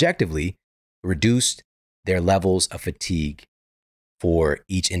 but subjectively reduced their levels of fatigue for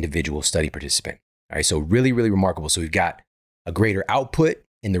each individual study participant. All right, so really, really remarkable. So we've got a greater output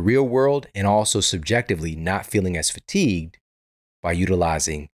in the real world and also subjectively not feeling as fatigued by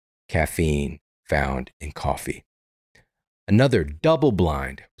utilizing caffeine found in coffee. Another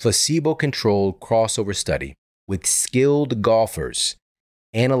double-blind, placebo-controlled crossover study with skilled golfers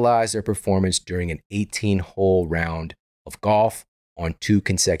analyzed their performance during an 18-hole round of golf on 2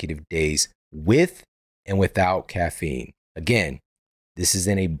 consecutive days with and without caffeine. Again, this is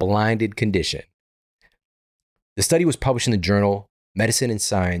in a blinded condition. The study was published in the journal Medicine and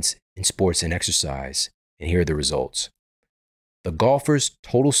Science in Sports and Exercise, and here are the results. The golfer's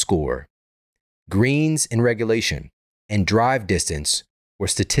total score, greens in regulation, and drive distance were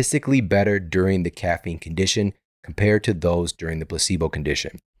statistically better during the caffeine condition compared to those during the placebo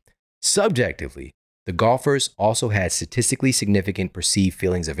condition. Subjectively, the golfers also had statistically significant perceived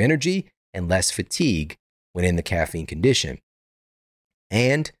feelings of energy and less fatigue when in the caffeine condition.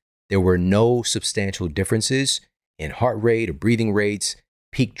 And there were no substantial differences in heart rate or breathing rates,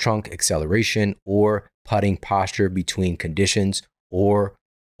 peak trunk acceleration, or putting posture between conditions or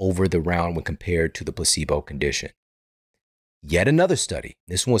over the round when compared to the placebo condition. Yet another study,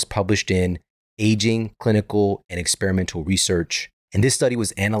 this one was published in Aging, Clinical, and Experimental Research, and this study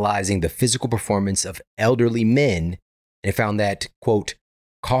was analyzing the physical performance of elderly men, and it found that, quote,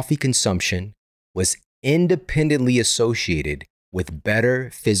 coffee consumption was independently associated with better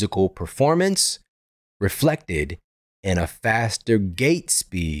physical performance, reflected in a faster gait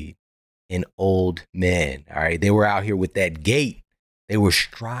speed in old men. All right. They were out here with that gait. They were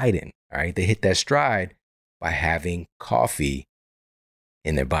striding. All right. They hit that stride by having coffee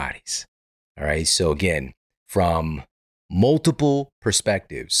in their bodies. All right. So again, from multiple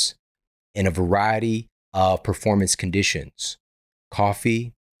perspectives in a variety of performance conditions,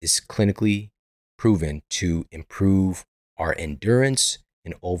 coffee is clinically proven to improve our endurance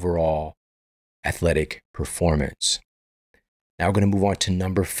and overall athletic performance. Now we're going to move on to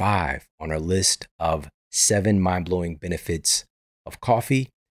number 5 on our list of 7 mind-blowing benefits of coffee.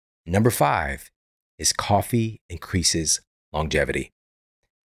 Number 5 is coffee increases longevity.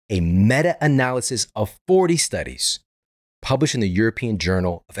 A meta-analysis of 40 studies published in the European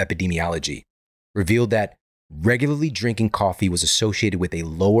Journal of Epidemiology revealed that regularly drinking coffee was associated with a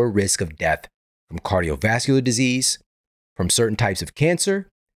lower risk of death from cardiovascular disease, from certain types of cancer,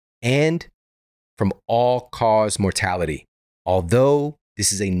 and from all-cause mortality. Although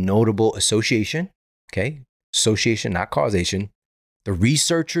this is a notable association, okay, association, not causation, the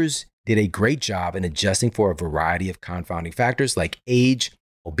researchers did a great job in adjusting for a variety of confounding factors like age,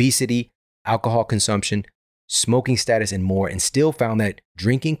 obesity, alcohol consumption, smoking status, and more, and still found that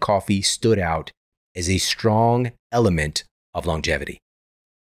drinking coffee stood out as a strong element of longevity.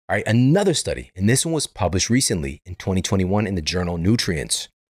 All right, another study, and this one was published recently in 2021 in the journal Nutrients.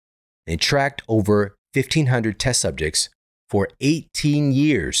 It tracked over 1,500 test subjects for 18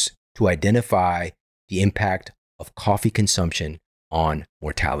 years to identify the impact of coffee consumption on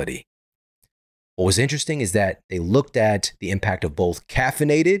mortality. What was interesting is that they looked at the impact of both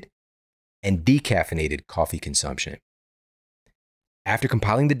caffeinated and decaffeinated coffee consumption. After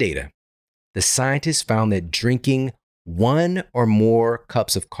compiling the data, the scientists found that drinking 1 or more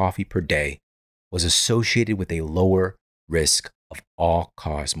cups of coffee per day was associated with a lower risk of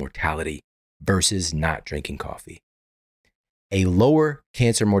all-cause mortality versus not drinking coffee. A lower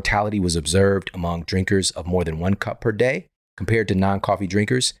cancer mortality was observed among drinkers of more than 1 cup per day compared to non-coffee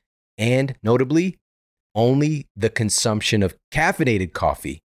drinkers, and notably, only the consumption of caffeinated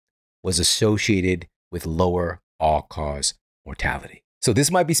coffee was associated with lower all-cause mortality. So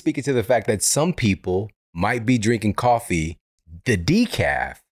this might be speaking to the fact that some people might be drinking coffee, the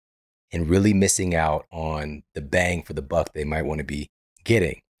decaf, and really missing out on the bang for the buck they might want to be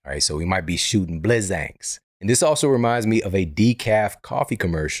getting. All right, so we might be shooting blizzangs. And this also reminds me of a decaf coffee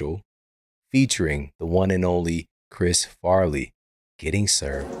commercial featuring the one and only Chris Farley getting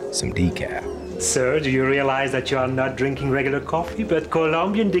served some decaf. Sir, do you realize that you are not drinking regular coffee, but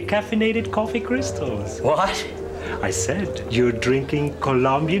Colombian decaffeinated coffee crystals? What? I said you're drinking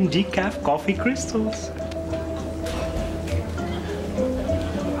Colombian decaf coffee crystals.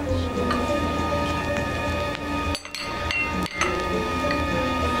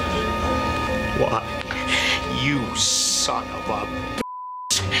 Why, you son of a bitch.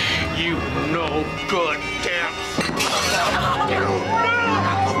 You no good damn.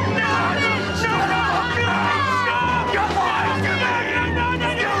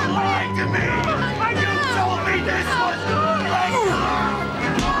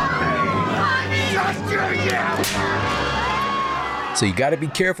 So you got to be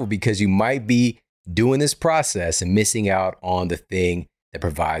careful because you might be doing this process and missing out on the thing that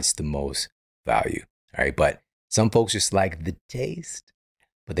provides the most value. All right. But some folks just like the taste,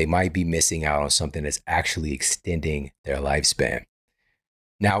 but they might be missing out on something that's actually extending their lifespan.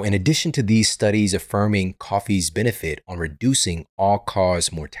 Now, in addition to these studies affirming coffee's benefit on reducing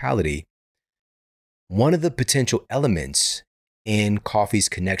all-cause mortality, one of the potential elements in coffee's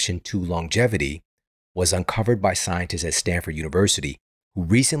connection to longevity was uncovered by scientists at Stanford University, who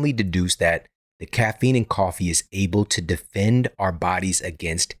recently deduced that the caffeine in coffee is able to defend our bodies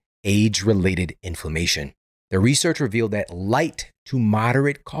against age-related inflammation. The research revealed that light to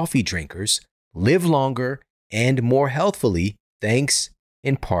moderate coffee drinkers live longer and more healthfully, thanks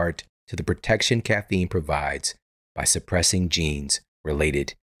in part to the protection caffeine provides by suppressing genes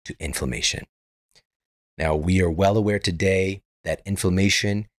related to inflammation. Now, we are well aware today that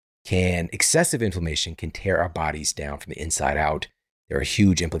excessive inflammation can tear our bodies down from the inside out. There are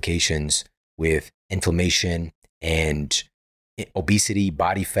huge implications with inflammation and obesity,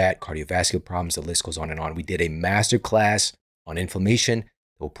 body fat, cardiovascular problems. The list goes on and on. We did a masterclass on inflammation that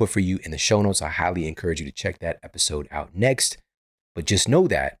we'll put for you in the show notes. I highly encourage you to check that episode out next. But just know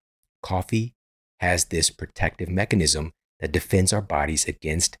that coffee has this protective mechanism that defends our bodies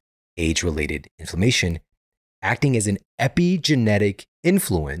against age-related inflammation, acting as an epigenetic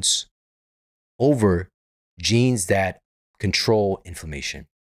influence over genes that control inflammation.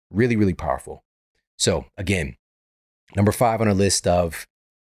 Really, really powerful. So again, number 5 on our list of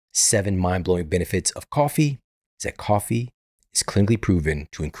 7 mind-blowing benefits of coffee is that coffee is clinically proven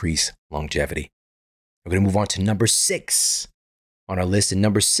to increase longevity. We're going to move on to number 6 on our list. And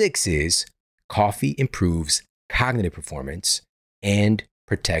number 6 is coffee improves cognitive performance and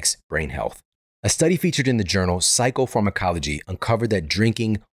protects brain health. A study featured in the journal Psychopharmacology uncovered that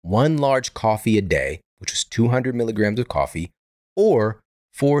drinking 1 large coffee a day, which was 200 milligrams of coffee, or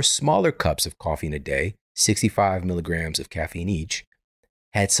 4 smaller cups of coffee in a day, 65 milligrams of caffeine each,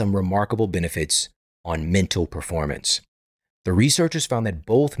 had some remarkable benefits on mental performance. The researchers found that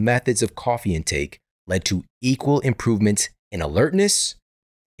both methods of coffee intake led to equal improvements in alertness,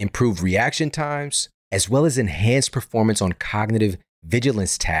 improved reaction times, as well as enhanced performance on cognitive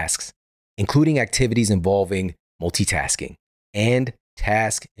vigilance tasks, including activities involving multitasking and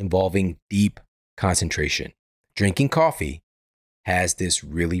tasks involving deep concentration. Drinking coffee has this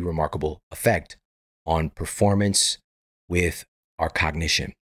really remarkable effect on performance with our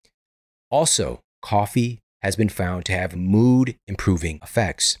cognition. Also, coffee has been found to have mood improving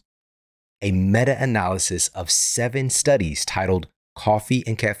effects. A meta-analysis of 7 studies titled Coffee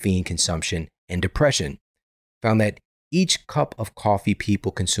and Caffeine Consumption and Depression found that each cup of coffee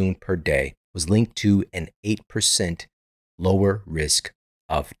people consumed per day was linked to an 8% lower risk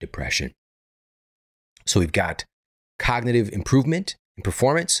of depression. So we've got cognitive improvement in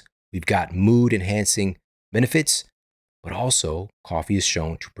performance, we've got mood enhancing benefits, but also coffee is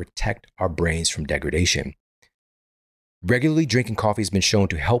shown to protect our brains from degradation. Regularly drinking coffee has been shown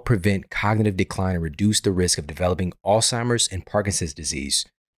to help prevent cognitive decline and reduce the risk of developing Alzheimer's and Parkinson's disease.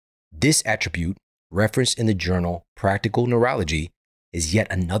 This attribute, referenced in the journal Practical Neurology, is yet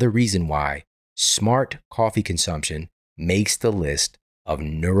another reason why smart coffee consumption makes the list of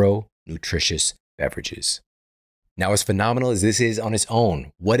neuronutritious beverages. Now, as phenomenal as this is on its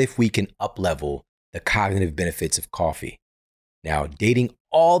own, what if we can up-level the cognitive benefits of coffee? Now, dating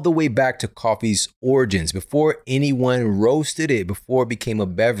all the way back to coffee's origins, before anyone roasted it, before it became a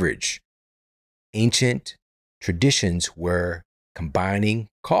beverage. Ancient traditions were combining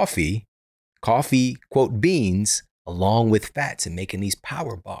coffee, quote, beans, along with fats and making these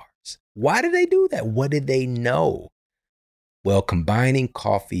power bars. Why did they do that? What did they know? Well, combining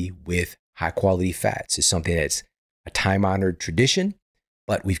coffee with high quality fats is something that's a time honored tradition,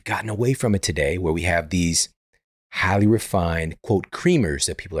 but we've gotten away from it today where we have these highly refined, quote, creamers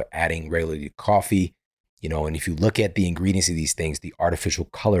that people are adding regularly to coffee. And if you look at the ingredients of these things, the artificial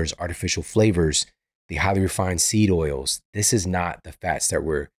colors, artificial flavors, the highly refined seed oils, this is not the fats that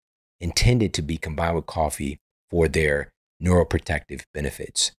were intended to be combined with coffee for their neuroprotective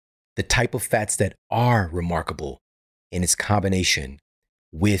benefits. The type of fats that are remarkable in its combination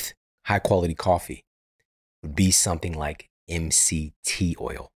with high quality coffee would be something like MCT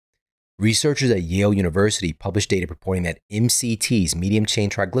oil. Researchers at Yale University published data purporting that MCTs, medium chain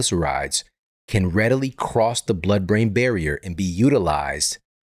triglycerides, can readily cross the blood-brain barrier and be utilized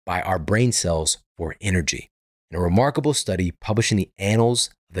by our brain cells for energy. And a remarkable study published in the Annals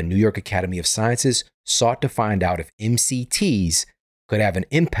of the New York Academy of Sciences sought to find out if MCTs could have an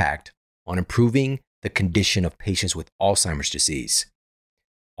impact on improving the condition of patients with Alzheimer's disease.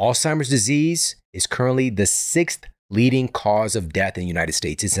 Alzheimer's disease is currently the 6th leading cause of death in the United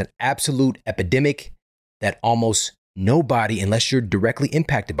States. It's an absolute epidemic that almost nobody, unless you're directly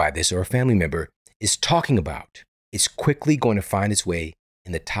impacted by this or a family member, is talking about. It's quickly going to find its way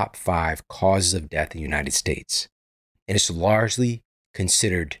in the top 5 causes of death in the United States. And it's largely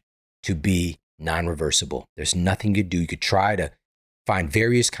considered to be non-reversible. There's nothing you could do. You could try to find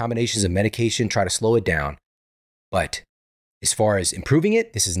various combinations of medication, try to slow it down. But as far as improving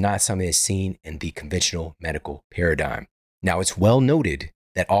it, this is not something that's seen in the conventional medical paradigm. Now, it's well noted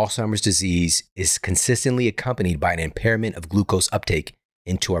that Alzheimer's disease is consistently accompanied by an impairment of glucose uptake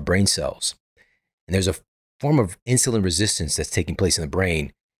into our brain cells. And there's a form of insulin resistance that's taking place in the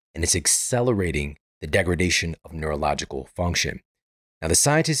brain, and it's accelerating the degradation of neurological function. Now, the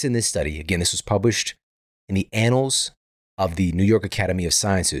scientists in this study, again, this was published in the Annals of the New York Academy of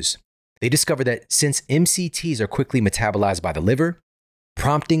Sciences, they discovered that since MCTs are quickly metabolized by the liver,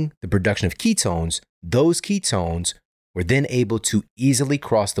 prompting the production of ketones, those ketones were then able to easily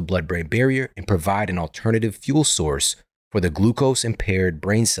cross the blood-brain barrier and provide an alternative fuel source for the glucose-impaired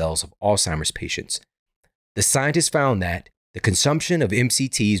brain cells of Alzheimer's patients. The scientists found that the consumption of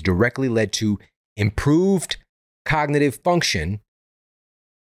MCTs directly led to improved cognitive function.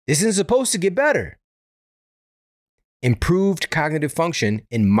 This isn't supposed to get better. Improved cognitive function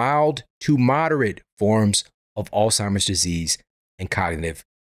in mild to moderate forms of Alzheimer's disease and cognitive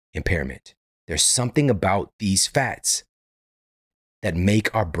impairment. There's something about these fats that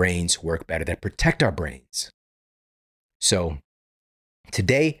make our brains work better, that protect our brains. So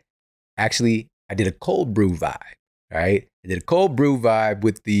today, actually, I did a cold brew vibe, right? I did a cold brew vibe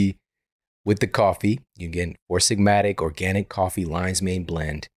with the coffee. You get 4 Sigmatic organic coffee lion's mane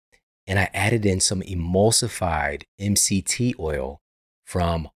blend. And I added in some emulsified MCT oil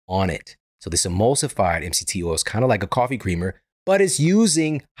from Onnit. So this emulsified MCT oil is kind of like a coffee creamer, but it's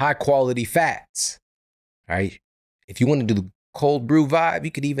using high quality fats, right? If you want to do the cold brew vibe,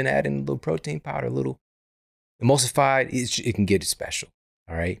 you could even add in a little protein powder, a little emulsified. It can get special,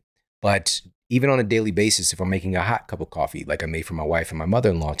 all right? But even on a daily basis, if I'm making a hot cup of coffee, like I made for my wife and my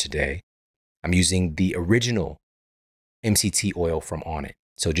mother-in-law today, I'm using the original MCT oil from Onnit.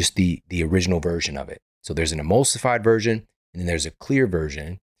 So just the original version of it. So there's an emulsified version, and then there's a clear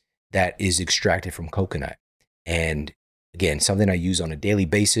version that is extracted from coconut. And again, something I use on a daily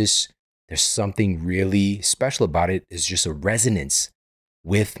basis. There's something really special about it. It's just a resonance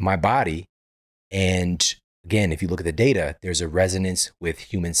with my body. And again, if you look at the data, there's a resonance with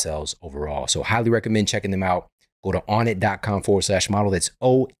human cells overall. So highly recommend checking them out. Go to onnit.com/model. That's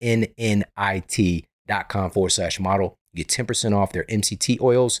ONNIT.com/model. You get 10% off their MCT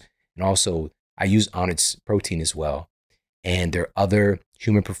oils. And also, I use Onnit's protein as well. And their other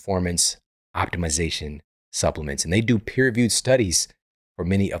human performance optimization supplements. And they do peer-reviewed studies for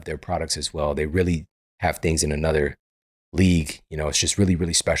many of their products as well. They really have things in another league. It's just really,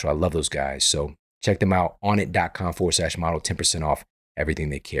 really special. I love those guys. So check them out. Onnit.com/model, 10% off everything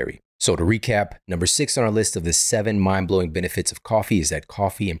they carry. So to recap, number 6 on our list of the 7 mind-blowing benefits of coffee is that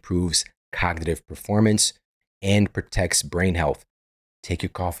coffee improves cognitive performance and protects brain health. Take your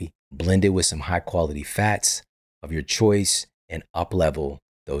coffee, blend it with some high-quality fats of your choice, and up-level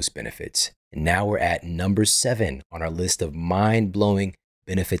those benefits. And now we're at number 7 on our list of mind-blowing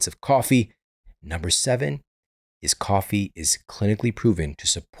benefits of coffee. Number 7 is coffee is clinically proven to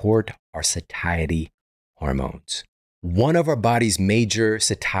support our satiety hormones. one of our body's major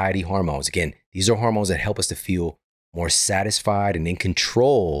satiety hormones. Again, these are hormones that help us to feel more satisfied and in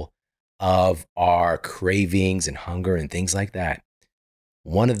control of our cravings and hunger and things like that.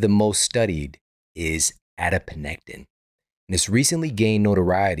 One of the most studied is adiponectin. And it's recently gained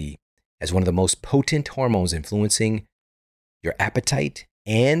notoriety as one of the most potent hormones influencing your appetite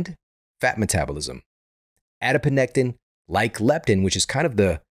and fat metabolism. Adiponectin, like leptin, which is kind of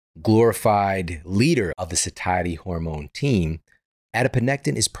the glorified leader of the satiety hormone team,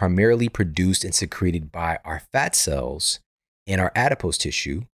 adiponectin is primarily produced and secreted by our fat cells in our adipose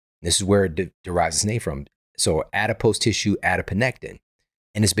tissue. This is where it derives its name from. So adipose tissue, adiponectin.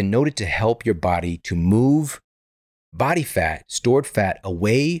 And it's been noted to help your body to move body fat, stored fat,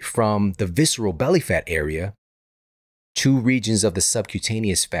 away from the visceral belly fat area to regions of the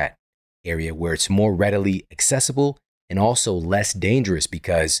subcutaneous fat area where it's more readily accessible and also less dangerous,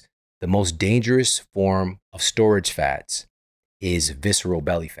 because the most dangerous form of storage fats is visceral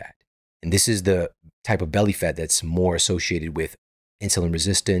belly fat. And this is the type of belly fat that's more associated with insulin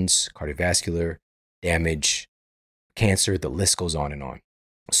resistance, cardiovascular damage, cancer, the list goes on and on.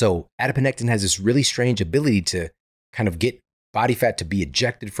 So adiponectin has this really strange ability to kind of get body fat to be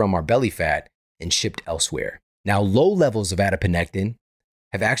ejected from our belly fat and shipped elsewhere. Now, low levels of adiponectin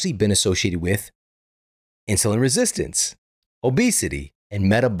have actually been associated with insulin resistance, obesity, and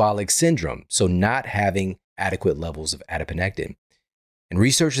metabolic syndrome. So not having adequate levels of adiponectin. And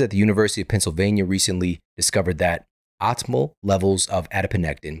researchers at the University of Pennsylvania recently discovered that optimal levels of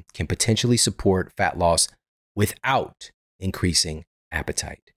adiponectin can potentially support fat loss without increasing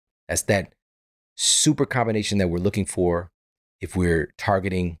appetite. That's that super combination that we're looking for if we're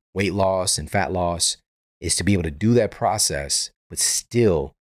targeting weight loss and fat loss, is to be able to do that process, but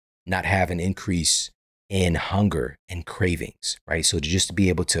still not have an increase in hunger and cravings, right? So just to be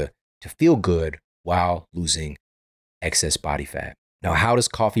able to feel good while losing excess body fat. Now, how does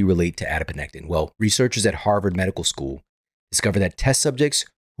coffee relate to adiponectin? Well, researchers at Harvard Medical School discovered that test subjects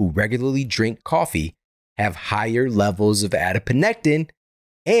who regularly drink coffee have higher levels of adiponectin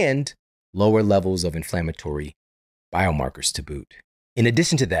and lower levels of inflammatory biomarkers to boot. In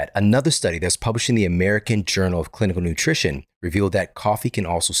addition to that, another study that's published in the American Journal of Clinical Nutrition revealed that coffee can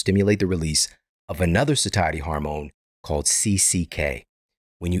also stimulate the release of another satiety hormone called CCK.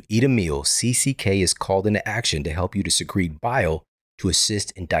 When you eat a meal, CCK is called into action to help you to secrete bile to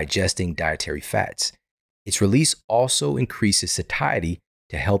assist in digesting dietary fats. Its release also increases satiety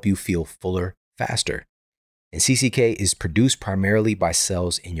to help you feel fuller faster. And CCK is produced primarily by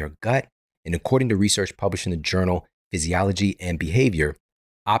cells in your gut. And according to research published in the journal Physiology and Behavior,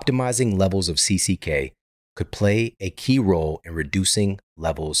 optimizing levels of CCK could play a key role in reducing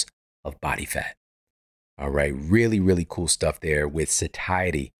levels of body fat. All right, really, really cool stuff there with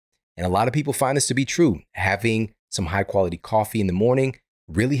satiety. And a lot of people find this to be true. Having some high quality coffee in the morning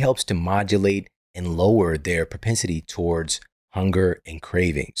really helps to modulate and lower their propensity towards hunger and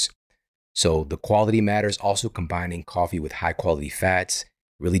cravings. So the quality matters. Also, combining coffee with high quality fats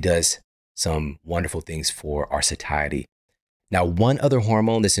really does some wonderful things for our satiety. Now, one other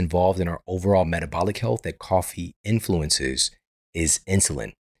hormone that's involved in our overall metabolic health that coffee influences is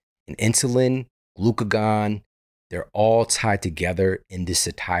insulin. And insulin, glucagon, they're all tied together in this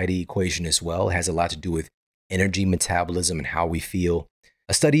satiety equation as well. It has a lot to do with energy metabolism and how we feel.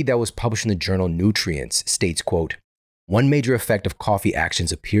 A study that was published in the journal Nutrients states, quote, "One major effect of coffee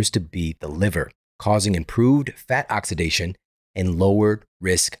actions appears to be the liver, causing improved fat oxidation and lowered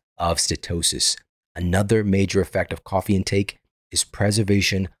risk of steatosis. Another major effect of coffee intake is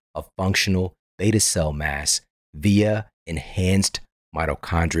preservation of functional beta cell mass via enhanced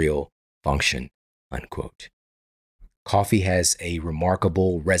mitochondrial function," unquote. Coffee has a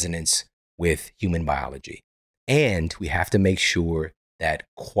remarkable resonance with human biology, and we have to make sure that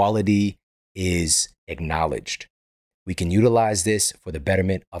quality is acknowledged. We can utilize this for the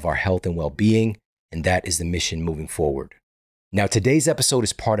betterment of our health and well-being, and that is the mission moving forward. Now, today's episode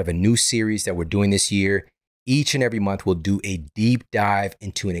is part of a new series that we're doing this year. Each and every month, we'll do a deep dive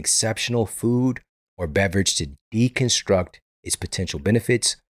into an exceptional food or beverage to deconstruct its potential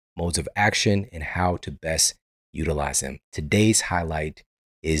benefits, modes of action, and how to best utilize them. Today's highlight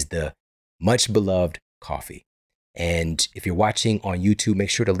is the much beloved coffee. And if you're watching on YouTube, make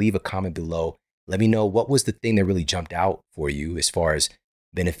sure to leave a comment below. Let me know what was the thing that really jumped out for you as far as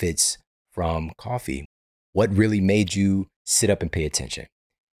benefits from coffee. What really made you sit up and pay attention?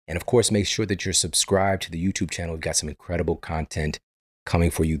 And of course, make sure that you're subscribed to the YouTube channel. We've got some incredible content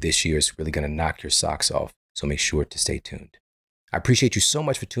coming for you this year. It's really going to knock your socks off. So make sure to stay tuned. I appreciate you so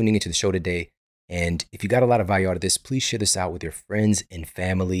much for tuning into the show today. And if you got a lot of value out of this, please share this out with your friends and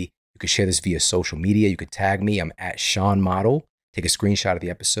family. You could share this via social media. You could tag me. I'm at Sean Model. Take a screenshot of the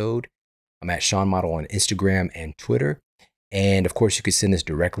episode. I'm at Sean Model on Instagram and Twitter. And of course, you could send this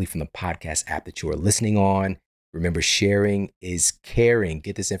directly from the podcast app that you are listening on. Remember, sharing is caring.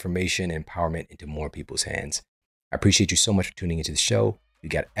 Get this information and empowerment into more people's hands. I appreciate you so much for tuning into the show. We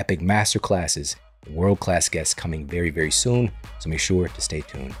got epic masterclasses and world-class guests coming very, very soon. So make sure to stay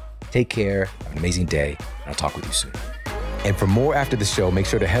tuned. Take care. Have an amazing day. And I'll talk with you soon. And for more after the show, make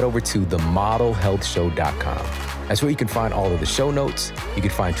sure to head over to themodelhealthshow.com. That's where you can find all of the show notes. You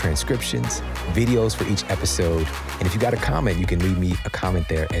can find transcriptions, videos for each episode. And if you got a comment, you can leave me a comment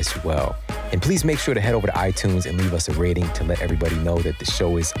there as well. And please make sure to head over to iTunes and leave us a rating to let everybody know that the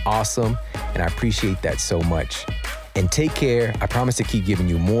show is awesome. And I appreciate that so much. And take care. I promise to keep giving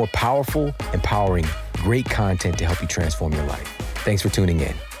you more powerful, empowering, great content to help you transform your life. Thanks for tuning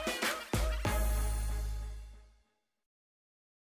in.